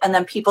thing, and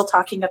then people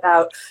talking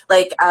about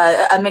like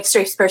a mixed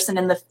race person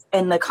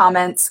in the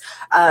comments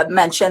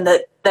mentioned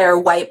that their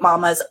white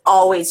mamas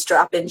always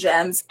dropping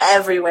gems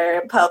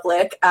everywhere in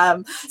public.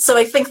 So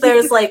I think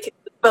there's like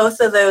both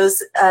of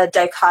those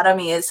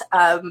dichotomies.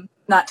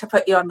 Not to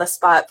put you on the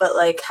spot, but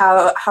like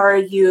how are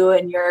you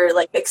and your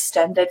like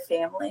extended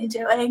family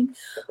doing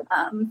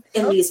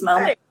in these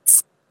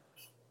moments?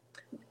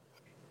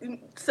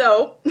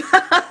 So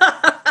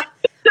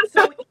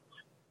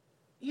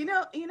you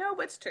know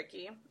what's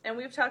tricky, and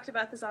we've talked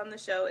about this on the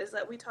show, is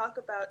that we talk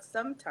about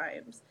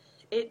sometimes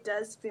it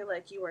does feel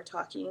like you are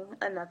talking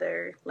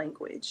another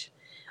language.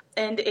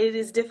 And it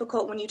is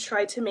difficult when you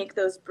try to make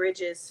those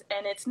bridges,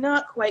 and it's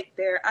not quite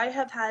there. I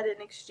have had an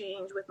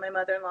exchange with my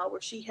mother-in-law where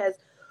she has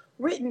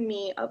written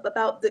me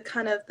about the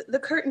kind of the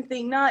curtain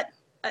thing, not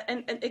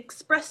and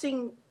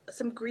expressing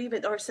some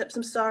grievance or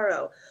some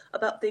sorrow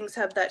about things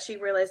that she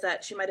realized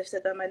that she might have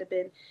said that might have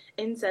been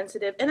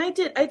insensitive. And I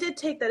did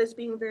take that as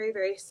being very,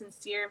 very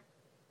sincere.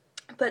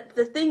 But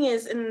the thing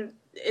is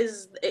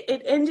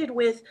it ended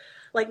with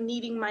like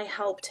needing my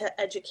help to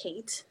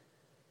educate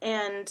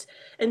and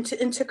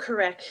to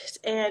correct,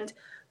 and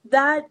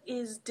that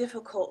is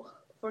difficult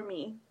for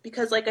me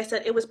because, like I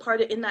said, it was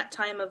part of in that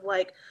time of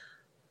like,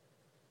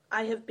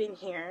 I have been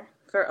here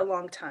for a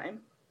long time.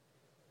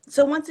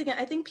 So once again,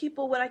 I think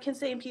what I can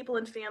say in people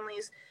and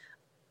families,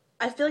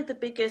 I feel like the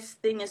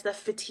biggest thing is the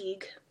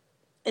fatigue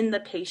in the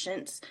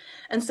patients.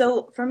 And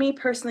so for me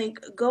personally,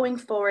 going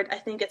forward, I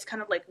think it's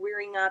kind of like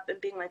rearing up and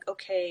being like,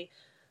 okay,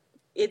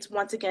 it's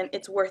worth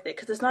it,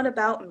 because it's not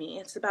about me.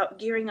 It's about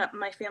gearing up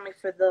my family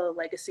for the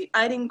legacy.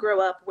 I didn't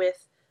grow up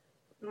with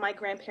my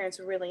grandparents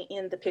really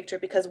in the picture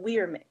because we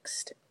are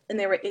mixed and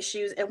there were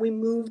issues and we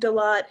moved a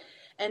lot.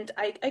 And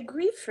I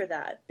grieve for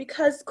that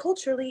because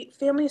culturally,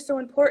 family is so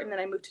important. And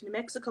I moved to New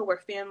Mexico where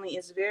family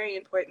is very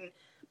important.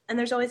 And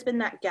there's always been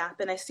that gap.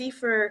 And I see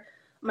for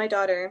my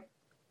daughter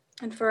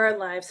and for our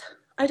lives,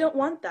 I don't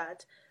want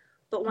that.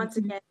 But once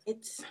again,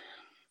 it's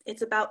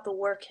about the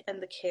work and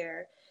the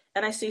care.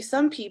 And I see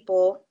some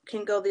people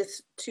can go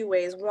this two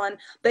ways. One,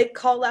 they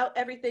call out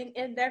everything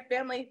in their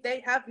family.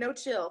 They have no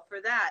chill for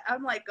that.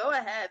 I'm like, go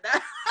ahead.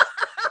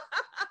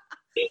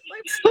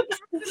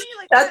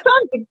 That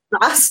sounds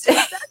exhausting.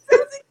 That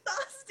sounds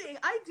exhausting.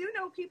 I do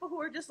know people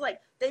who are just like,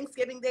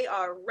 Thanksgiving, they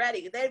are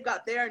ready. They've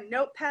got their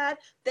notepad.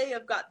 They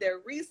have got their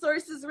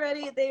resources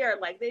ready. They are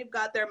like, they've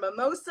got their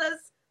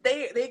mimosas.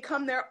 They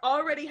come there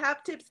already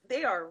have tips.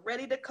 They are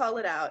ready to call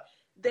it out.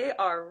 They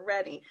are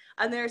ready.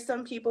 And there are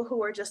some people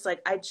who are just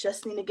like, I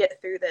just need to get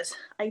through this.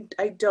 I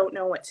don't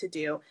know what to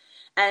do.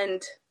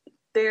 And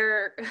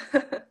they're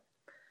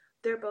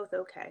both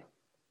okay.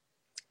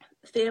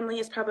 Family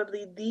is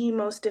probably the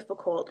most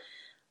difficult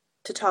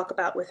to talk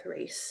about with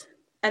race.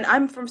 And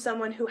I'm from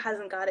someone who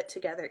hasn't got it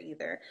together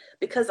either,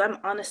 because I'm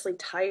honestly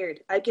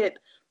tired. I get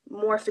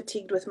more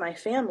fatigued with my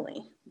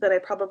family than I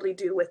probably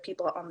do with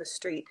people on the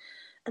street.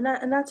 And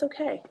that's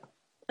okay.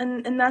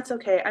 And that's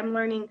okay. I'm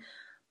learning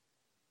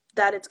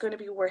that it's going to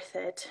be worth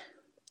it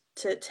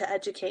to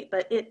educate.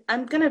 But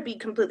I'm going to be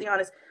completely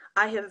honest.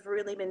 I have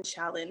really been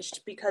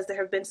challenged because there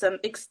have been some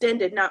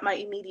extended, not my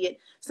immediate,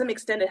 some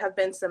extended have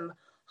been some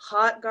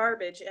hot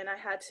garbage, and I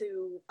have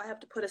to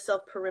put a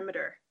self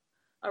perimeter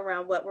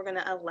around what we're going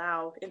to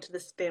allow into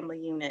this family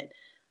unit.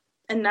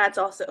 And that's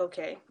also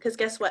okay, because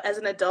guess what, as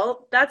an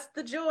adult, that's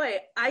the joy.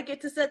 I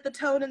get to set the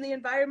tone in the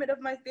environment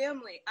of my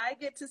family. I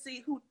get to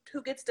see who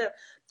gets to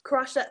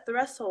cross that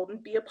threshold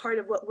and be a part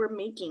of what we're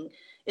making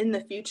in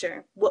the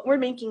future. What we're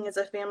making is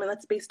a family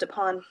that's based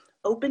upon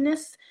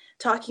openness,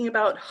 talking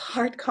about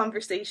hard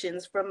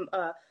conversations from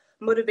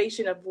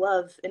motivation of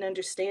love and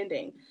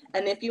understanding.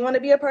 And if you want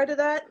to be a part of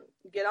that,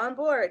 get on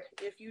board.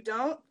 If you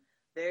don't,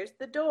 there's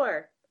the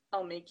door.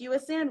 I'll make you a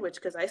sandwich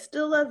because I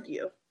still love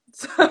you.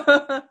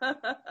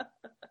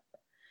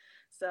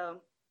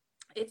 So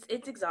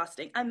it's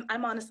exhausting.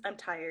 I'm honest, I'm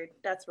tired.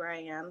 That's where I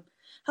am.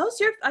 I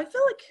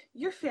feel like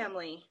your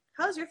family,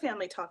 how's your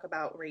family talk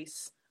about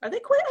race? Are they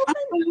quite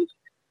open?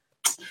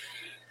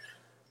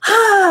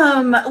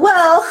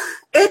 Well,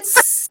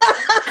 it's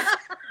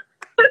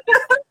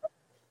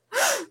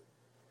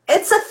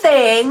it's a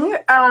thing.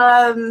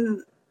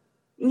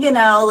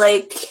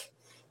 Like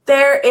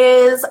there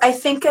is, I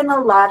think in a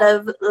lot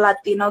of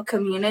Latino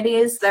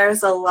communities,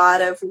 there's a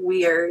lot of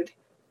weird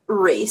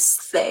race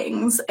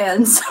things.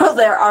 And so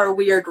there are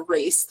weird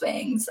race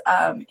things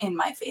in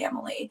my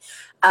family.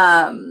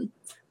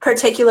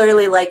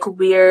 Particularly like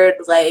weird,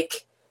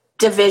 like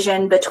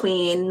division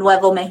between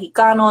Nuevo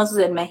Mexicanos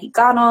and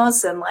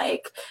Mexicanos. And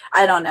like,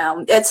 I don't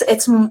know,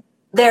 it's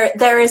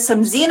there is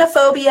some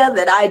xenophobia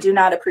that I do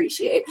not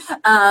appreciate.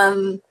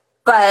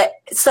 But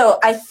so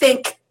I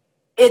think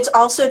it's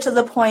also to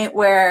the point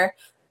where,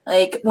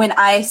 like, when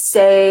I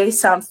say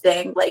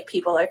something, like,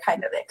 people are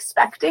kind of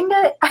expecting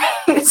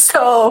it.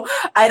 So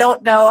I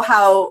don't know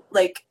how,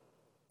 like,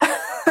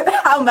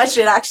 how much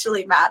it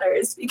actually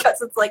matters,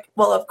 because it's like,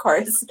 well, of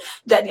course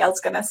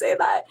Danielle's gonna say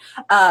that.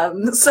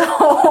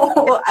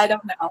 So I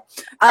don't know.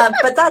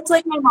 But that's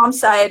like my mom's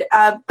side.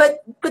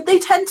 But they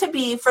tend to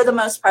be, for the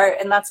most part,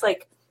 and that's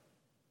like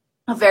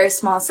a very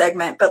small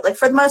segment, but like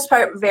for the most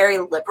part, very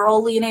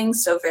liberal leaning,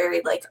 so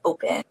very like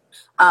open.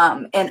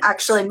 And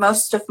actually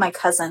most of my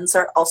cousins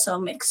are also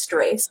mixed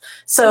race.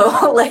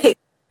 So like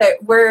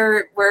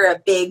we're a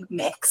big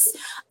mix.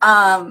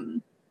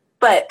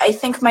 But I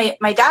think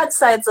my dad's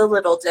side's a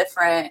little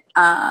different.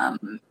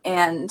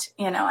 And,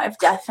 you know, I've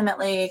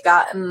definitely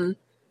gotten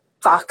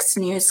Fox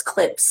News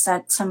clips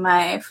sent to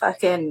my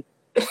fucking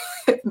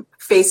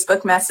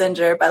Facebook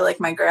Messenger by like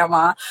my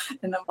grandma.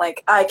 And I'm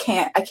like, I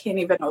can't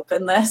even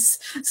open this.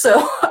 So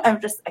I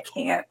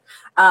can't.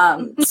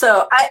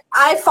 So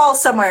I fall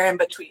somewhere in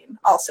between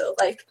also,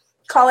 like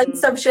calling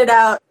some shit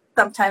out,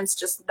 sometimes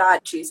just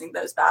not choosing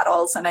those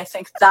battles. And I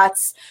think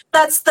that's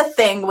the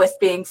thing with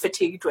being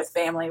fatigued with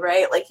family,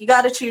 right? Like, you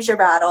got to choose your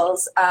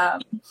battles.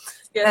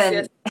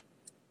 Yes.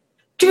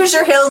 Choose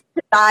your hills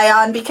to die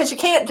on, because you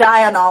can't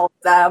die on all of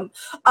them.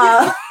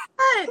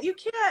 You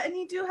can't, and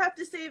you do have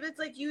to save. It's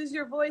like, use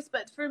your voice.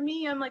 But for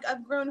me, I'm like,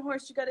 I've grown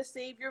hoarse. You got to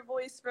save your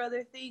voice for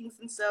other things.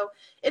 And so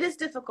it is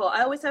difficult.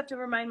 I always have to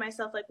remind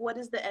myself, like, what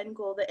is the end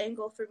goal? The end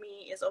goal for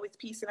me is always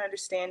peace and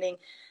understanding,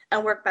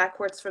 and work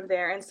backwards from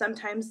there. And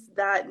sometimes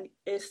that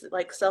is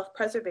like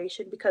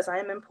self-preservation, because I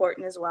am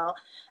important as well.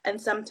 And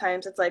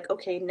sometimes it's like,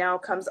 okay, now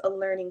comes a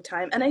learning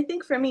time. And I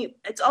think for me,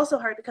 it's also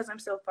hard because I'm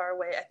so far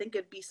away. I think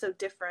it'd be so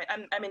different.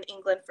 I'm in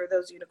England, for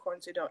those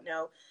unicorns who don't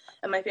know,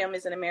 and my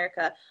family's in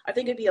America. I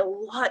think it'd be a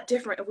lot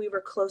different if we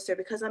were closer,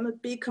 because I'm a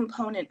big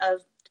component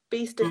of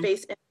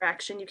face-to-face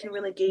interaction. You can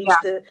really gauge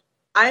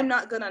I'm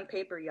not good on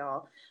paper,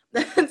 y'all.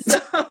 So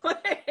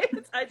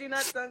I do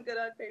not sound good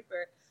on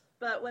paper.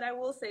 But what I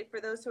will say, for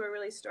those who are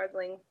really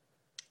struggling,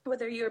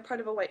 whether you're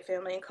part of a white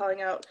family and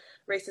calling out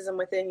racism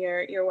within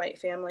your white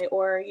family,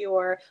 or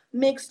you're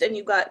mixed and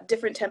you've got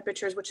different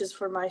temperatures, which is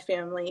for my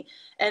family,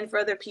 and for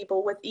other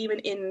people, with even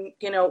in,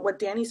 you know, what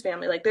Danny's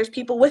family, like, there's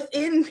people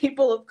within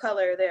people of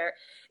color, there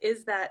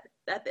is that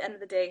at the end of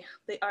the day,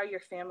 they are your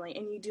family,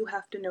 and you do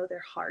have to know their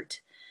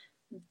heart.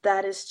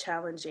 That is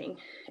challenging.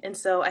 And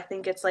so I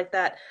think it's like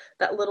that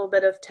little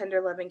bit of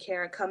tender love and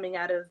care coming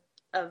out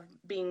of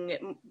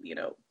being, you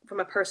know,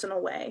 from a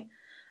personal way,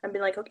 and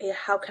being like, okay,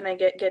 how can I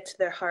get to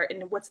their heart?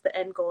 And what's the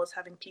end goal, is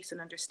having peace and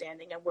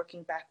understanding, and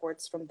working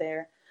backwards from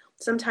there.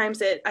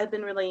 Sometimes I've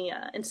been really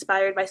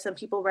inspired by some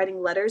people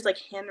writing letters, like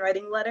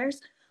handwriting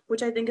letters,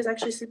 which I think is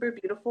actually super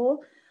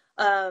beautiful.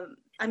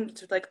 I'm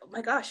just like, oh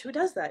my gosh, who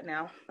does that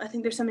now? I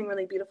think there's something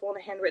really beautiful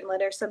in a handwritten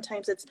letter.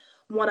 Sometimes it's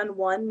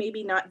one-on-one,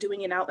 maybe not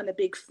doing it out in a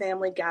big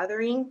family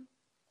gathering,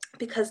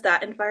 because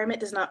that environment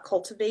does not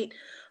cultivate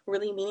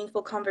really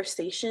meaningful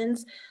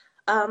conversations.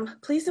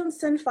 Please don't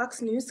send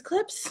Fox News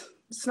clips.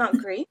 It's not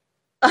great.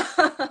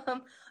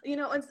 You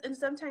know, and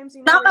sometimes,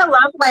 you know, not my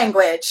love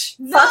language.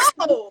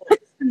 No,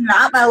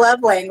 not my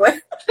love language.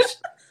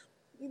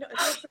 You know, if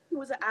someone who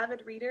was an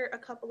avid reader, a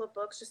couple of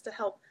books just to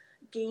help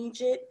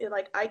gauge it.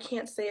 Like, I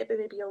can't say it, but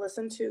maybe you'll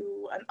listen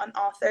to an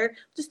author,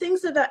 just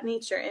things of that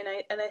nature.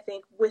 And I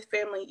think with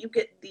family, you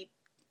get the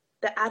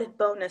added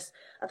bonus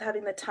of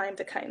having the time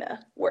to kind of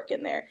work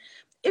in there.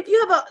 If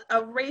you have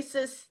a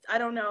racist, I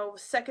don't know,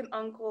 second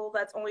uncle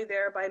that's only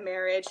there by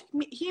marriage,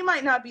 he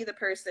might not be the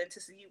person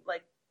to see you,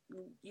 like,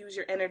 use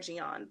your energy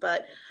on.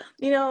 But,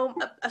 you know,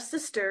 a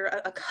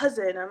sister, a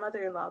cousin, a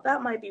mother-in-law,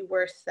 that might be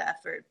worth the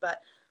effort. But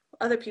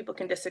other people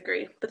can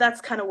disagree. But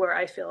that's kind of where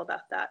I feel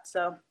about that.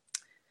 So,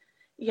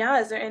 yeah,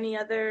 is there any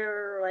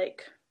other,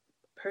 like,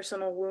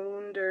 personal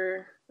wound,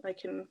 or I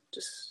can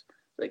just,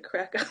 like,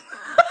 crack up?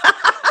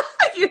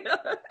 You know,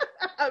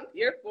 I'm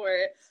here for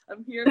it.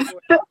 Here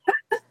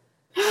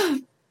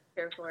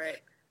for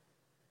it.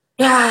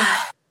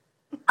 Yeah.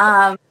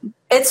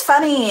 It's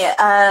funny,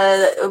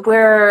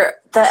 where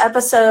the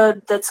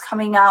episode that's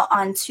coming out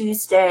on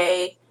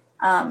Tuesday,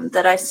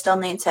 that I still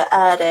need to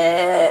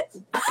edit,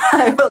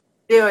 I will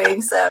be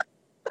doing so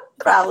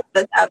probably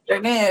this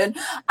afternoon,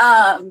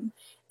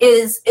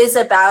 is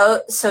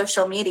about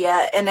social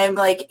media. And I'm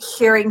like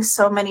hearing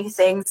so many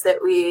things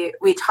that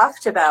we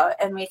talked about,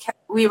 and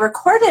we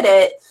recorded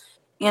it,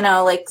 you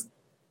know, like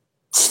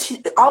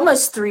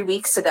almost 3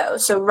 weeks ago.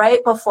 So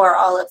right before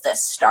all of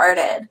this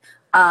started,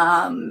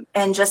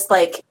 and just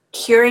like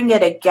hearing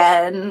it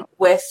again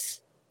with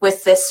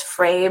this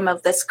frame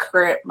of this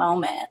current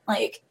moment,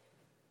 like,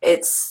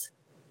 it's,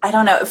 I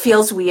don't know, it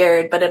feels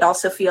weird, but it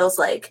also feels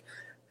like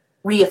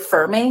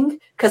reaffirming,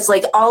 because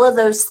like all of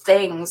those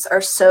things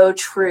are so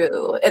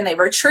true, and they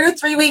were true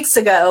 3 weeks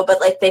ago,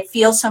 but like they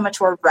feel so much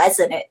more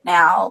resonant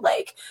now.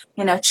 Like,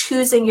 you know,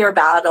 choosing your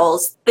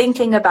battles,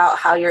 thinking about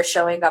how you're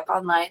showing up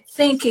online,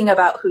 thinking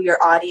about who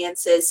your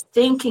audience is,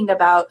 thinking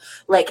about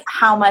like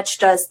how much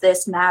does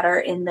this matter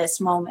in this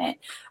moment.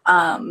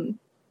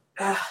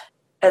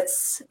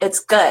 It's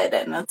good,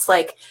 and it's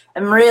like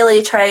I'm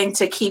really trying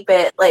to keep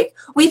it like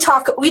we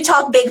talk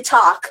big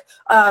talk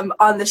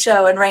on the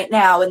show and right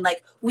now, and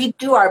like we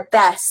do our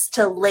best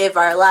to live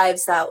our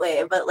lives that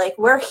way, but like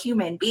we're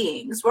human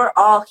beings, we're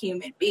all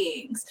human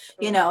beings,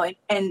 you know,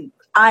 and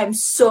I'm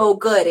so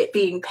good at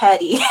being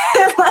petty.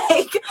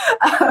 Like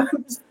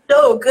I'm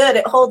so good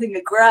at holding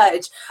a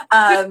grudge,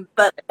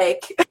 but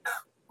like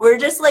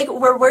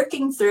we're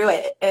working through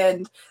it.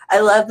 And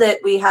I love that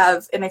we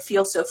have, and I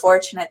feel so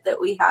fortunate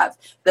that we have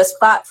this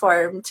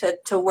platform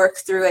to work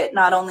through it,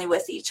 not only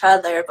with each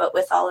other, but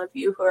with all of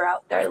you who are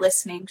out there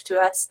listening to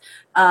us.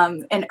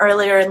 And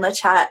earlier in the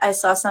chat, I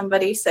saw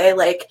somebody say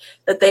like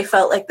that they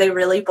felt like they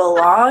really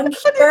belong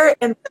here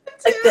and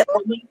like the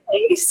only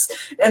place.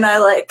 And I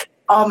like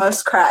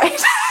almost cried.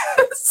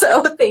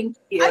 So thank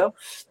you.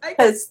 I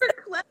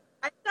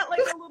got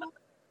like a little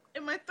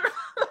in my throat.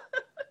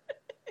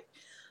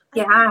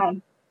 Yeah.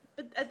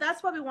 But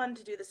that's why we wanted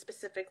to do the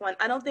specific one.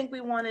 I don't think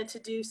we wanted to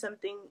do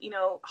something, you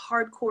know,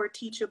 hardcore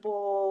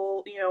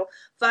teachable, you know,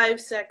 5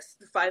 steps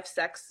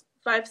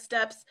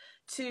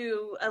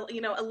to,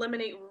 you know,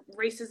 eliminate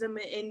racism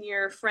in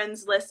your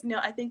friends list. No,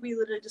 I think we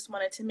literally just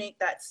wanted to make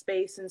that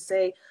space and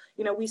say,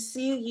 you know, we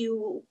see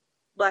you,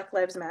 Black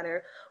Lives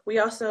Matter. We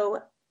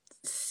also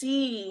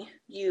see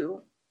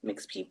you,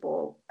 mixed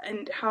people,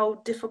 and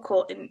how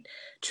difficult and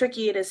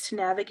tricky it is to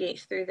navigate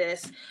through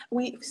this.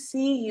 We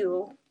see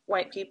you,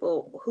 white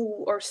people,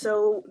 who are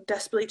so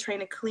desperately trying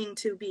to cling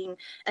to being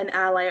an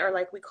ally, or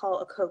like we call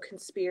a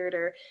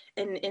co-conspirator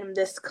in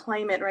this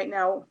climate right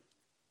now.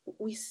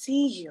 We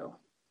see you,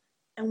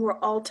 and we're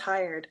all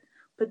tired,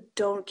 but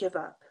don't give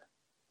up.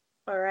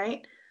 All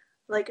right?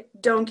 Like,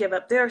 don't give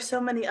up. There are so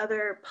many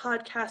other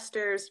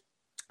podcasters,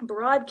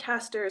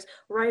 broadcasters,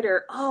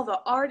 writer, all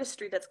the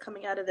artistry that's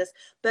coming out of this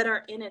that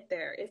are in it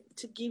there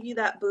to give you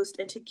that boost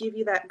and to give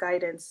you that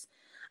guidance.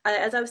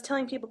 As I was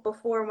telling people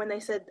before, when they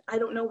said, I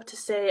don't know what to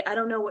say, I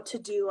don't know what to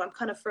do, I'm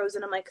kind of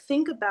frozen. I'm like,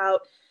 think about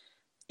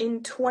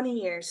in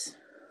 20 years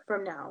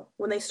from now,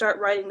 when they start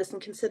writing this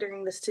and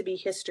considering this to be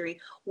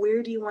history,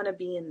 where do you want to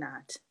be in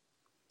that?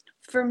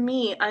 For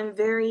me, I'm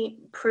very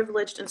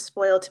privileged and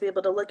spoiled to be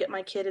able to look at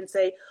my kid and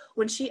say,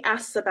 when she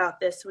asks about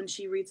this, when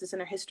she reads this in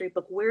her history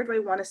book, where do I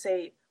want to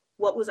say,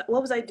 what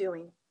was I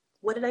doing?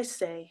 What did I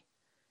say?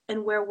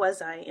 And where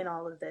was I in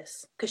all of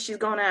this? Because she's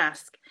going to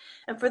ask.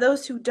 And for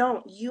those who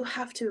don't, you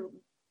have to,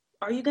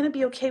 are you going to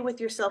be okay with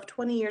yourself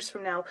 20 years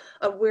from now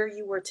of where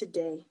you were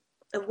today,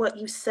 of what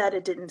you said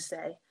and didn't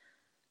say?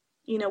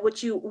 You know,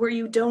 where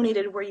you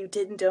donated, where you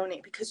didn't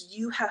donate, because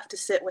you have to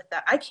sit with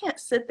that. I can't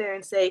sit there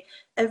and say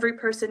every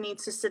person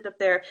needs to sit up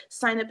there,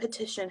 sign a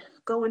petition,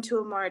 go into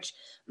a march,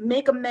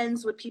 make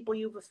amends with people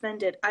you've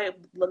offended. I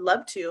would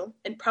love to,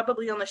 and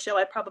probably on the show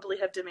I probably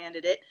have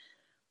demanded it.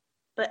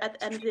 But at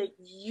the end of the day,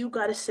 you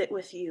got to sit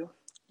with you.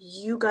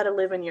 You got to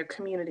live in your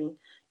community.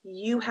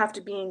 You have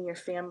to be in your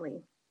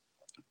family.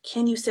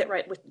 Can you sit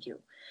right with you?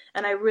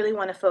 And I really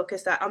want to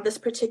focus that on this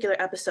particular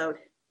episode.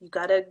 You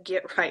got to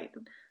get right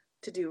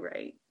to do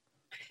right.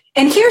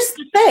 And here's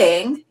the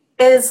thing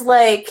is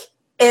like,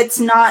 it's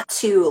not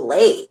too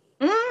late.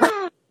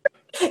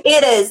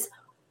 It is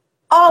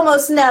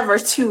almost never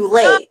too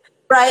late.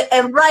 Right.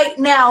 And right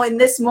now in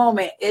this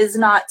moment is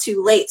not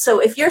too late. So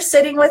if you're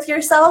sitting with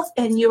yourself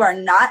and you are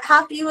not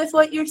happy with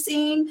what you're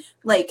seeing,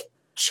 like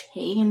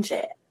change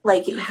it.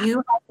 Like you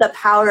have the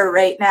power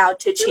right now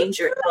to change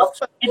yourself.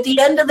 At the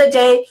end of the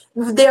day,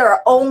 there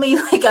are only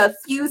like a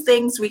few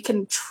things we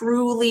can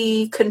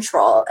truly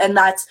control. And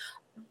that's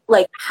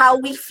like how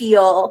we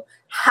feel,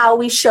 how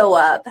we show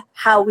up,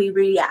 how we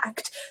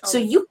react. So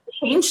you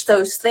change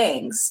those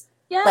things.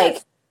 Yes.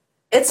 Like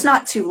it's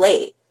not too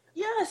late.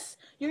 Yes.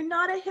 You're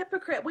not a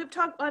hypocrite. We've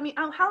talked, I mean,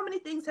 how many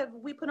things have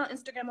we put on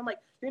Instagram? I'm like,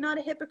 you're not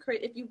a hypocrite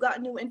if you've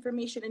got new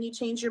information and you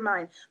change your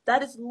mind.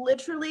 That is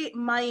literally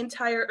my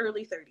entire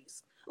early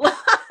 30s.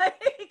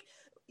 Like,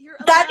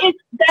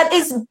 that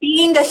is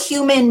being a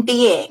human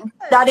being.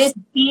 That is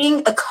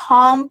being a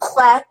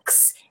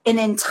complex and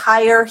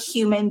entire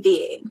human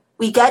being.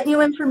 We get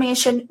new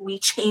information, we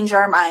change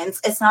our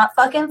minds. It's not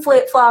fucking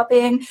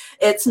flip-flopping.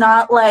 It's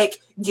not like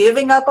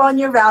giving up on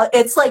your value.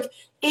 It's like,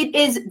 it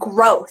is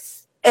growth.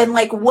 And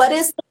like, what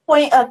is the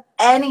point of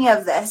any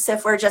of this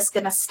if we're just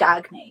going to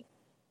stagnate?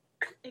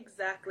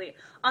 Exactly.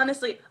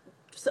 Honestly,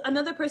 so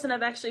another person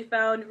I've actually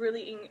found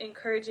really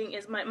encouraging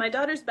is my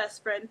daughter's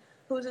best friend,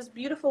 who is this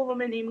beautiful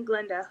woman named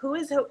Glenda, who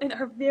is in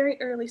her very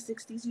early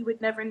 60s. You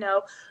would never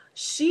know.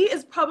 She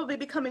is probably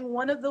becoming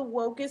one of the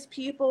wokest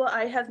people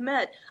I have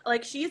met.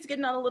 Like, she's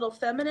getting on a little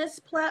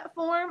feminist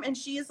platform, and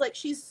she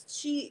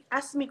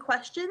asks me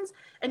questions,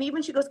 and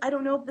even she goes, I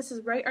don't know if this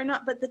is right or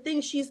not, but the thing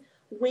is, she's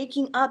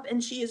waking up,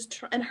 and she is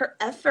and her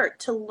effort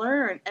to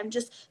learn, and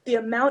just the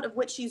amount of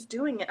which she's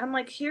doing it. I'm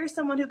like, here's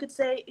someone who could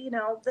say,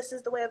 this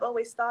is the way I've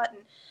always thought,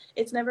 and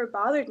it's never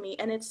bothered me,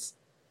 and it's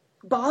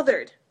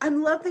bothered.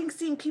 I'm loving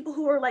seeing people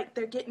who are like,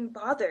 they're getting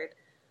bothered.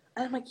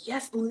 And I'm like,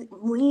 yes,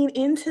 lean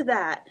into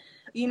that.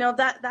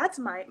 That's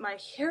my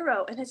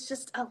hero. And it's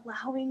just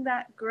allowing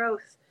that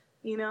growth.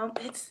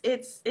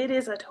 It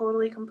is a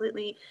totally,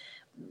 completely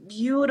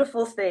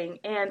beautiful thing.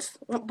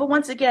 But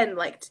once again,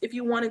 like, if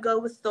you want to go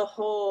with the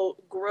whole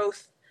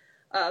growth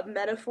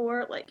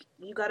metaphor, like,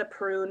 you got to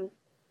prune.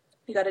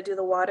 You got to do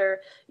the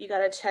water. You got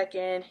to check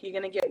in. You're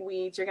going to get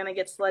weeds. You're going to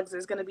get slugs.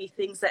 There's going to be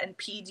things that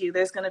impede you.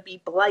 There's going to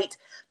be blight.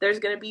 There's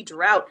going to be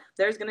drought.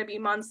 There's going to be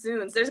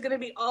monsoons. There's going to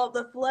be all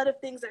the flood of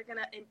things that are going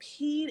to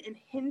impede and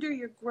hinder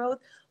your growth,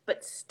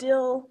 but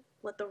still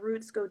let the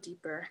roots go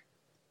deeper.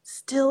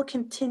 Still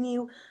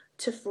continue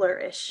to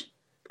flourish,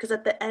 because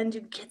at the end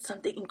you get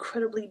something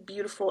incredibly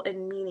beautiful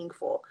and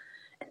meaningful.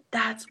 And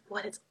that's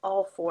what it's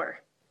all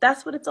for.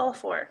 That's what it's all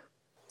for.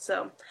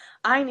 So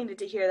I needed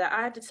to hear that.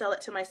 I had to tell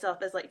it to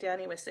myself, as like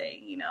Danny was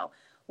saying,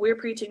 we're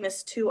preaching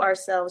this to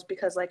ourselves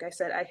because, like I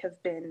said, I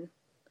have been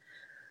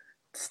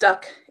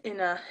stuck in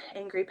a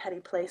angry,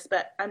 petty place,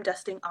 but I'm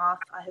dusting off.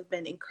 I have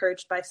been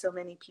encouraged by so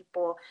many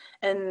people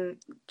and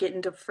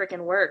getting to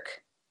freaking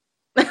work.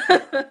 It's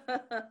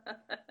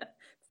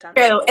time.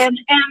 True. And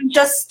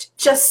just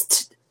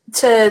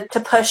to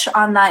push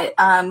on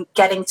that,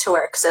 getting to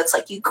work. So it's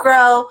like you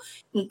grow,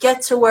 you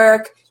get to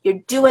work, you're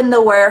doing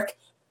the work.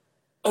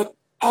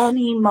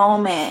 Any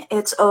moment,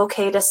 it's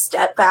okay to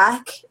step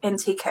back and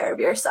take care of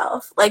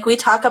yourself. Like, we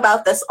talk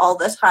about this all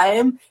the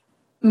time,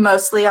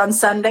 mostly on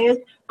Sundays,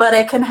 but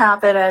it can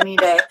happen any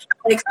day.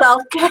 Like,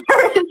 self-care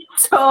is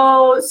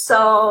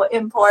so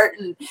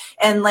important.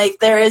 And like,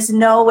 there is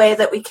no way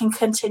that we can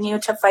continue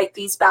to fight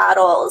these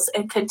battles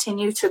and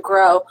continue to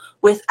grow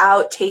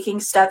without taking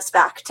steps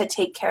back to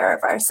take care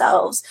of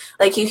ourselves.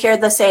 Like, you hear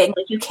the saying,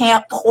 like, you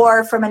can't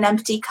pour from an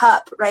empty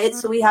cup, right?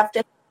 So we have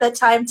to the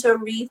time to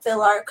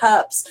refill our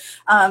cups,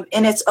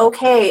 and it's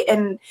okay,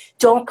 and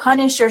don't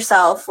punish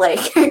yourself.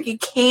 Like, you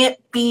can't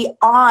be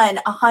on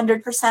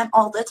 100%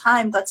 all the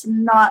time. That's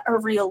not a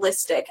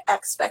realistic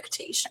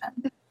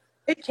expectation.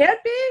 It can't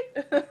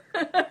be.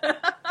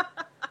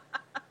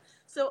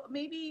 So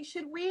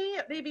should we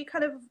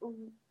kind of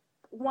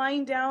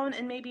wind down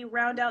and maybe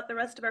round out the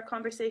rest of our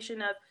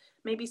conversation of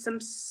maybe some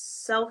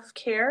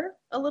self-care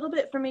a little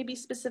bit, for maybe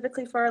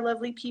specifically for our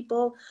lovely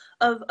people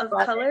of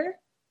color?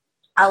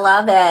 I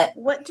love it.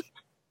 What do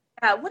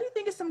you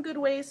think is some good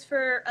ways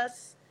for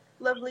us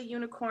lovely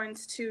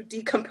unicorns to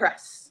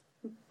decompress?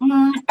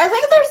 I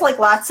think there's like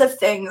lots of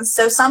things.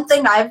 So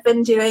something I've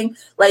been doing,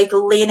 like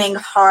leaning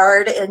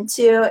hard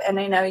into, and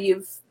I know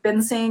you've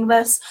been seeing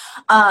this,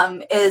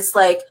 is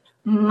like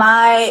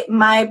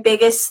my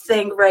biggest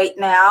thing right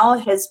now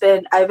has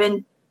been, I've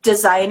been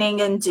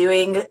designing and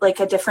doing like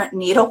a different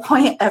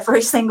needlepoint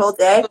every single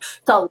day.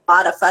 It's a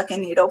lot of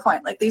fucking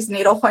needlepoint. Like, these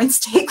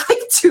needlepoints take like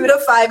 2 to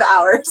 5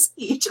 hours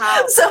each.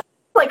 Wow. So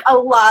like a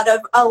lot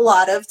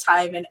of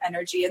time and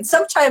energy. And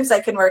sometimes I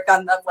can work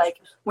on them like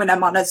when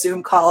I'm on a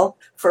Zoom call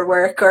for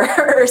work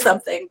or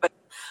something. But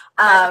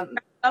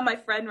on my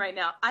friend right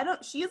now,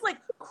 she is like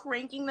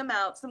cranking them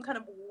out, some kind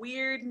of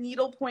weird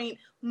needlepoint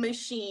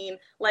machine.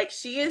 Like,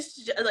 she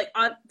is like,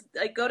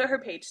 go to her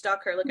page,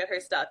 stalk her, look at her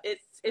stuff.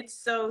 It's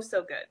so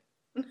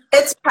good.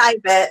 It's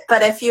private,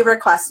 but if you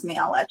request me,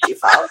 I'll let you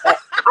follow it.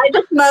 I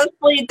just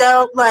mostly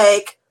don't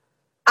like.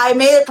 I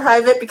made it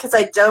private because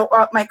I don't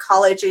want my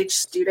college-age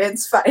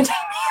students finding me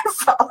and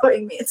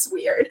following me. It's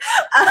weird.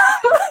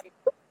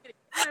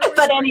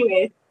 But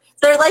anyway,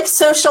 they're like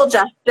social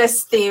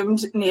justice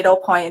themed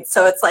needlepoints.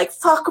 So it's like,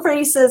 fuck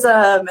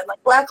racism and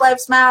like Black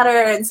Lives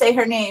Matter and say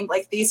her name,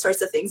 like these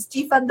sorts of things,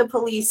 defund the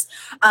police.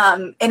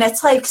 And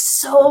it's like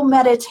so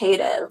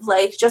meditative.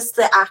 Like, just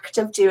the act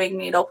of doing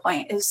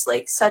needlepoint is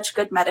like such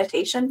good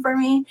meditation for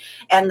me.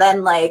 And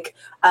then like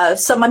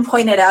someone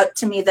pointed out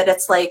to me that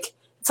it's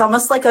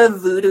almost like a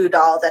voodoo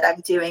doll that I'm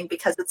doing,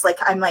 because it's like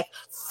I'm like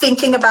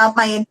thinking about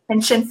my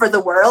intention for the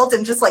world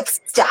and just like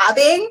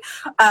stabbing.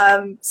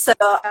 So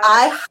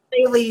I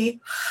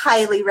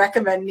highly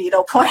recommend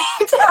needlepoint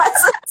as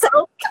a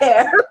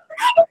self-care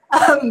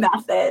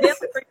method.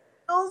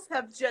 Sales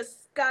have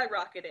just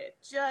skyrocketed.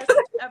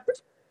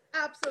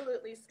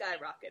 Absolutely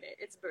skyrocketed.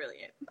 It's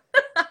brilliant.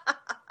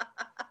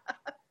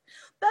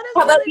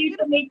 How about you,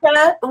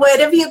 Tamika? What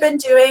have you been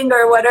doing,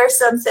 or what are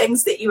some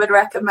things that you would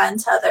recommend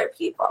to other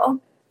people?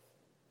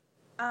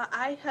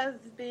 I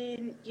have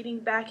been getting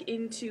back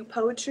into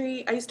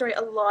poetry. I used to write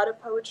a lot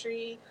of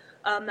poetry.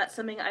 That's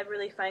something I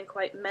really find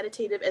quite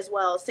meditative as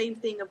well. Same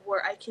thing of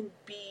where I can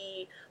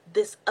be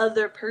this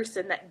other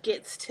person that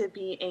gets to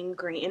be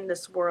angry in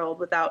this world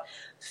without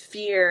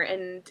fear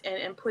and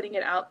putting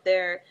it out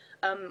there.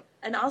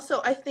 And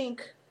also, I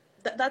think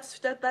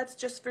that's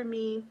just for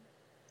me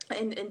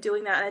in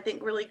doing that. And I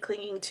think really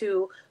clinging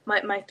to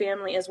my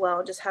family as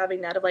well, just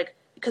having that of like,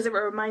 because it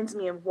reminds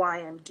me of why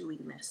I'm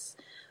doing this.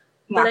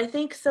 Yeah. But I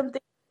think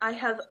something I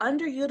have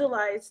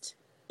underutilized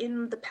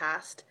in the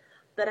past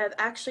that I've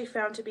actually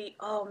found to be,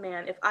 oh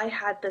man, if I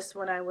had this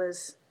when I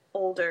was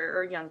older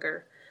or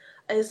younger,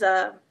 is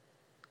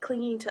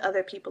clinging to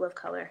other people of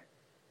color.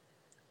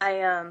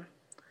 I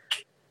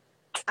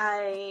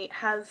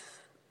have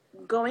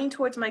going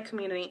towards my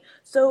community.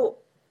 So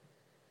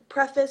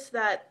preface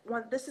that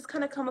this has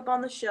kind of come up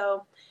on the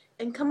show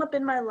and come up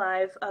in my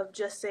live of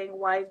just saying,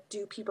 why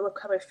do people of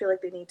color feel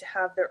like they need to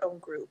have their own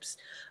groups?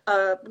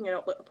 Por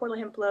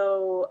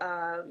ejemplo,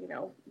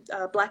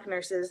 Black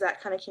nurses,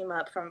 that kind of came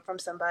up from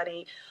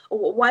somebody.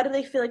 Why do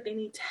they feel like they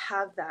need to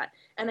have that?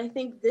 And I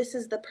think this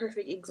is the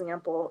perfect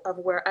example of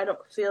where I don't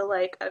feel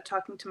like I'm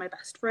talking to my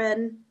best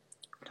friend,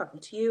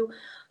 talking to you,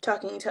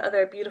 talking to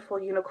other beautiful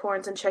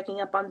unicorns and checking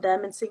up on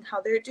them and seeing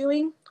how they're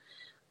doing.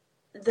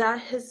 That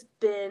has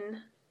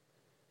been,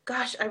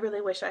 gosh, I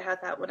really wish I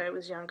had that when I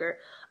was younger,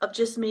 of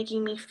just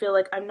making me feel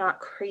like I'm not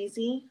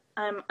crazy,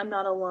 I'm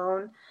not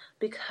alone,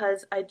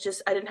 because I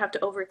didn't have to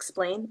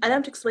over-explain. I didn't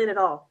have to explain at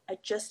all. I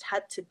just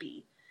had to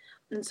be.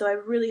 And so I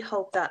really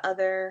hope that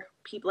other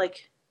people,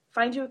 like,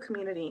 find you a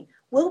community.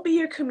 We'll be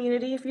your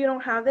community if you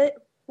don't have it.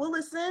 We'll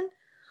listen.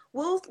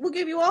 We'll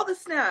give you all the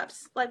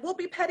snaps. Like, we'll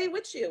be petty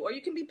with you, or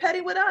you can be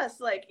petty with us.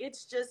 Like,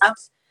 it's just,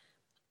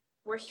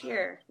 we're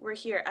here. We're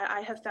here.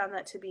 I have found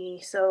that to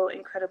be so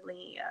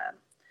incredibly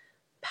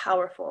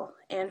powerful.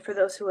 And for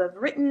those who have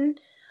written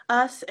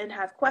us and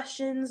have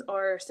questions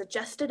or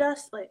suggested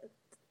us, like,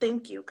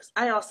 thank you, because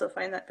I also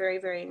find that very,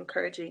 very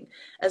encouraging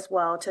as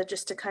well,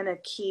 to kind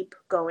of keep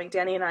going.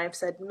 Danny and I have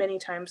said many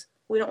times,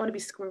 we don't want to be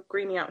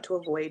screaming out to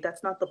a void.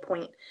 That's not the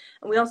point.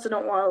 And we also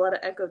don't want a lot of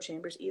echo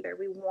chambers either.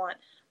 We want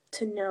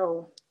to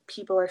know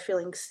people are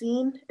feeling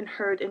seen and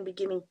heard and be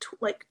giving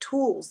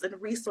tools and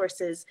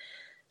resources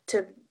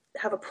to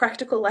have a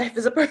practical life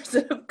as a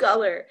person of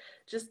color.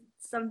 Just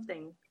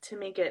something to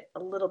make it a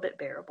little bit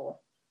bearable.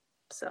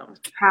 So,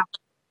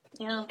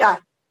 yeah.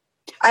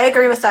 I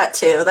agree with that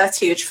too. That's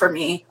huge for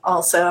me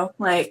also.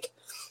 Like,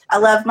 I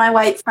love my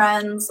white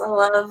friends. I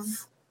love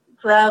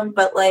them,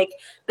 but like,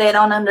 they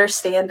don't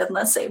understand in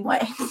the same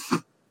way.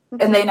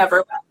 And they never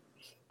will.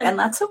 And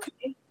that's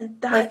okay.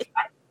 That's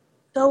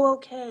so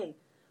okay.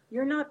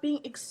 You're not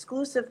being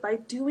exclusive by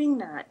doing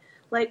that.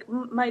 Like,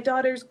 my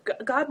daughter's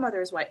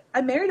godmother is white.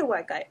 I married a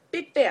white guy.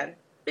 Big fan.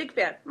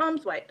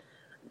 Mom's white.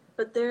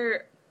 But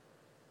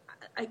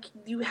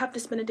you have to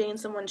spend a day in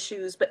someone's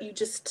shoes, but you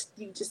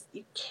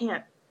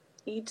can't.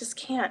 You just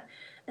can't.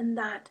 And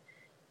that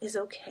is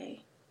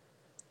okay.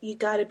 You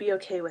got to be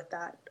okay with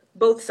that.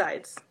 Both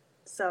sides.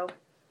 So,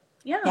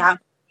 yeah.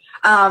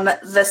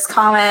 This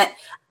comment,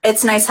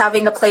 it's nice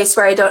having a place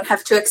where I don't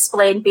have to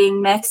explain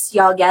being mixed.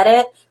 Y'all get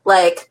it?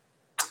 Like,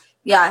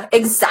 yeah,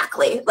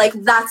 exactly. Like,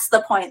 that's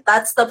the point.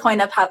 That's the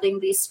point of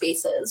having these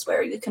spaces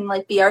where you can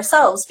like be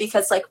ourselves,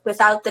 because like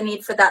without the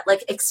need for that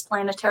like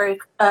explanatory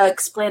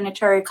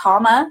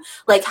comma,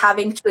 like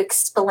having to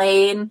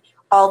explain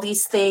all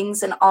these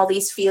things and all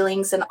these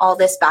feelings and all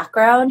this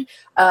background,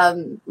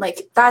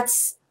 like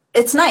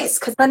it's nice,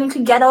 because then you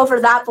can get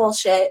over that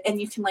bullshit and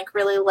you can like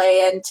really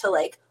lay into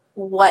like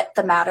what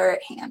the matter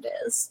at hand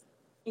is.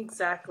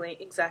 Exactly.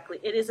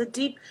 It is a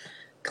deep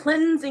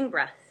cleansing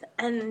breath.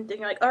 And then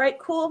you're like, all right,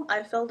 cool,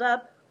 I filled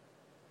up.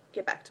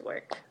 Get back to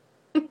work.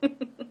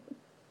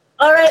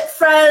 All right,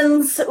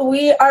 friends,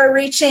 we are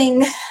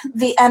reaching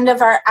the end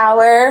of our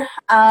hour.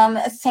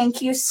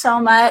 Thank you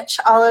so much,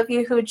 all of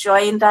you who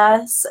joined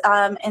us.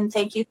 And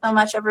thank you so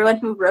much, everyone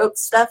who wrote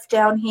stuff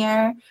down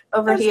here,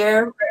 over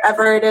here,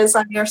 wherever it is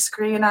on your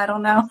screen. I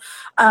don't know.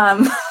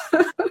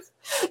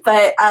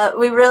 But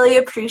we really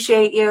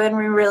appreciate you, and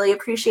we really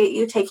appreciate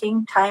you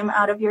taking time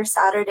out of your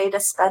Saturday to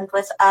spend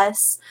with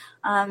us.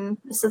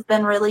 This has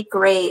been really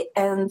great,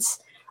 and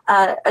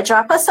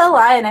drop us a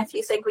line if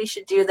you think we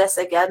should do this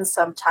again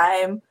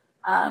sometime,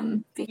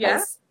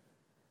 because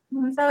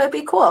that would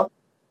be cool.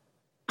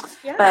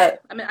 Yeah,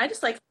 but I mean, I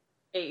just like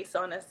face,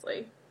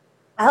 honestly.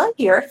 I like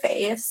your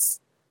face.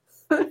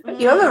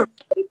 You have a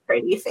really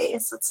pretty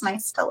face. It's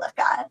nice to look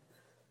at.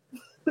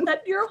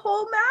 That your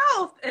whole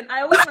mouth, and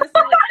I always want to say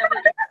like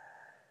everything.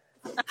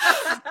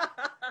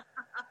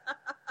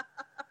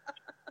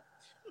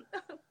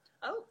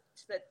 Oh,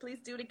 she said, please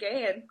do it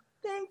again.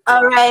 Thank you.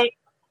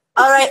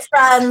 All right,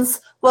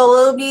 friends. Well,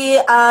 we'll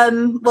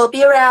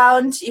be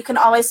around. You can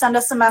always send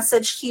us a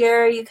message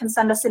here. You can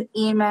send us an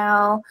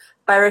email,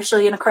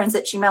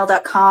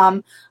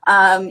 biracialunicorns@gmail.com.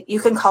 You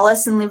can call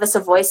us and leave us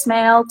a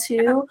voicemail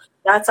too.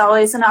 That's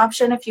always an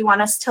option if you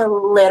want us to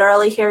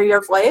literally hear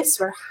your voice.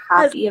 We're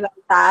happy about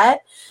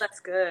that.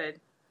 That's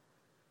good.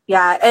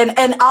 Yeah,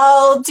 and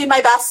I'll do my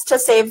best to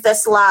save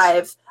this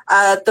live.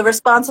 The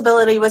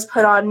responsibility was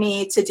put on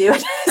me to do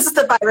it as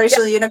the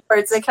Biracial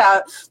Unicorns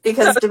account,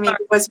 because Demi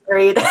was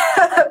worried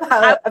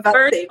about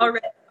saving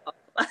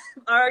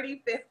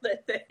already failed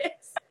at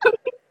this.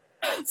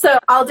 So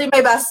I'll do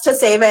my best to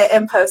save it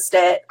and post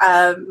it.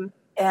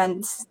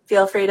 And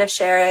feel free to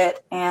share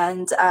it.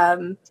 And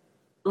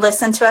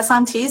listen to us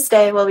on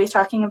Tuesday. We'll be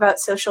talking about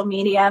social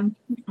media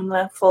in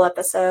the full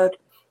episode.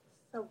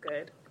 So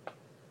good.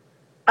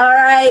 All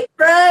right,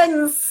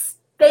 friends.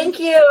 Thank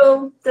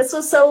you. This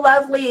was so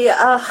lovely.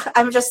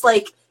 I'm just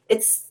like,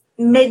 it's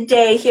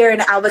midday here in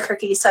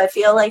Albuquerque, so I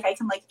feel like I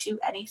can like do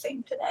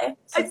anything today.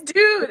 So.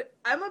 Dude,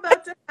 I'm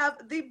about to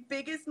have the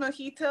biggest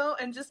mojito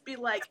and just be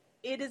like,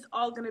 it is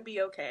all gonna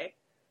be okay.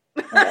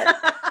 And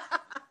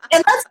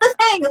that's the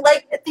thing,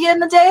 like at the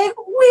end of the day,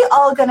 we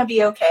all gonna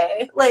be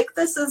okay. Like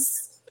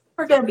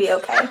we're gonna be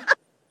okay.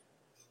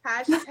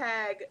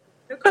 Hashtag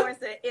the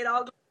corset, it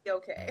all gonna be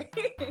okay.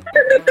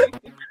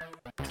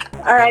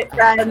 All right,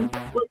 friend.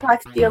 We'll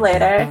talk to you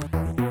later.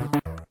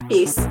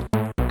 Peace.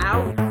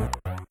 Out.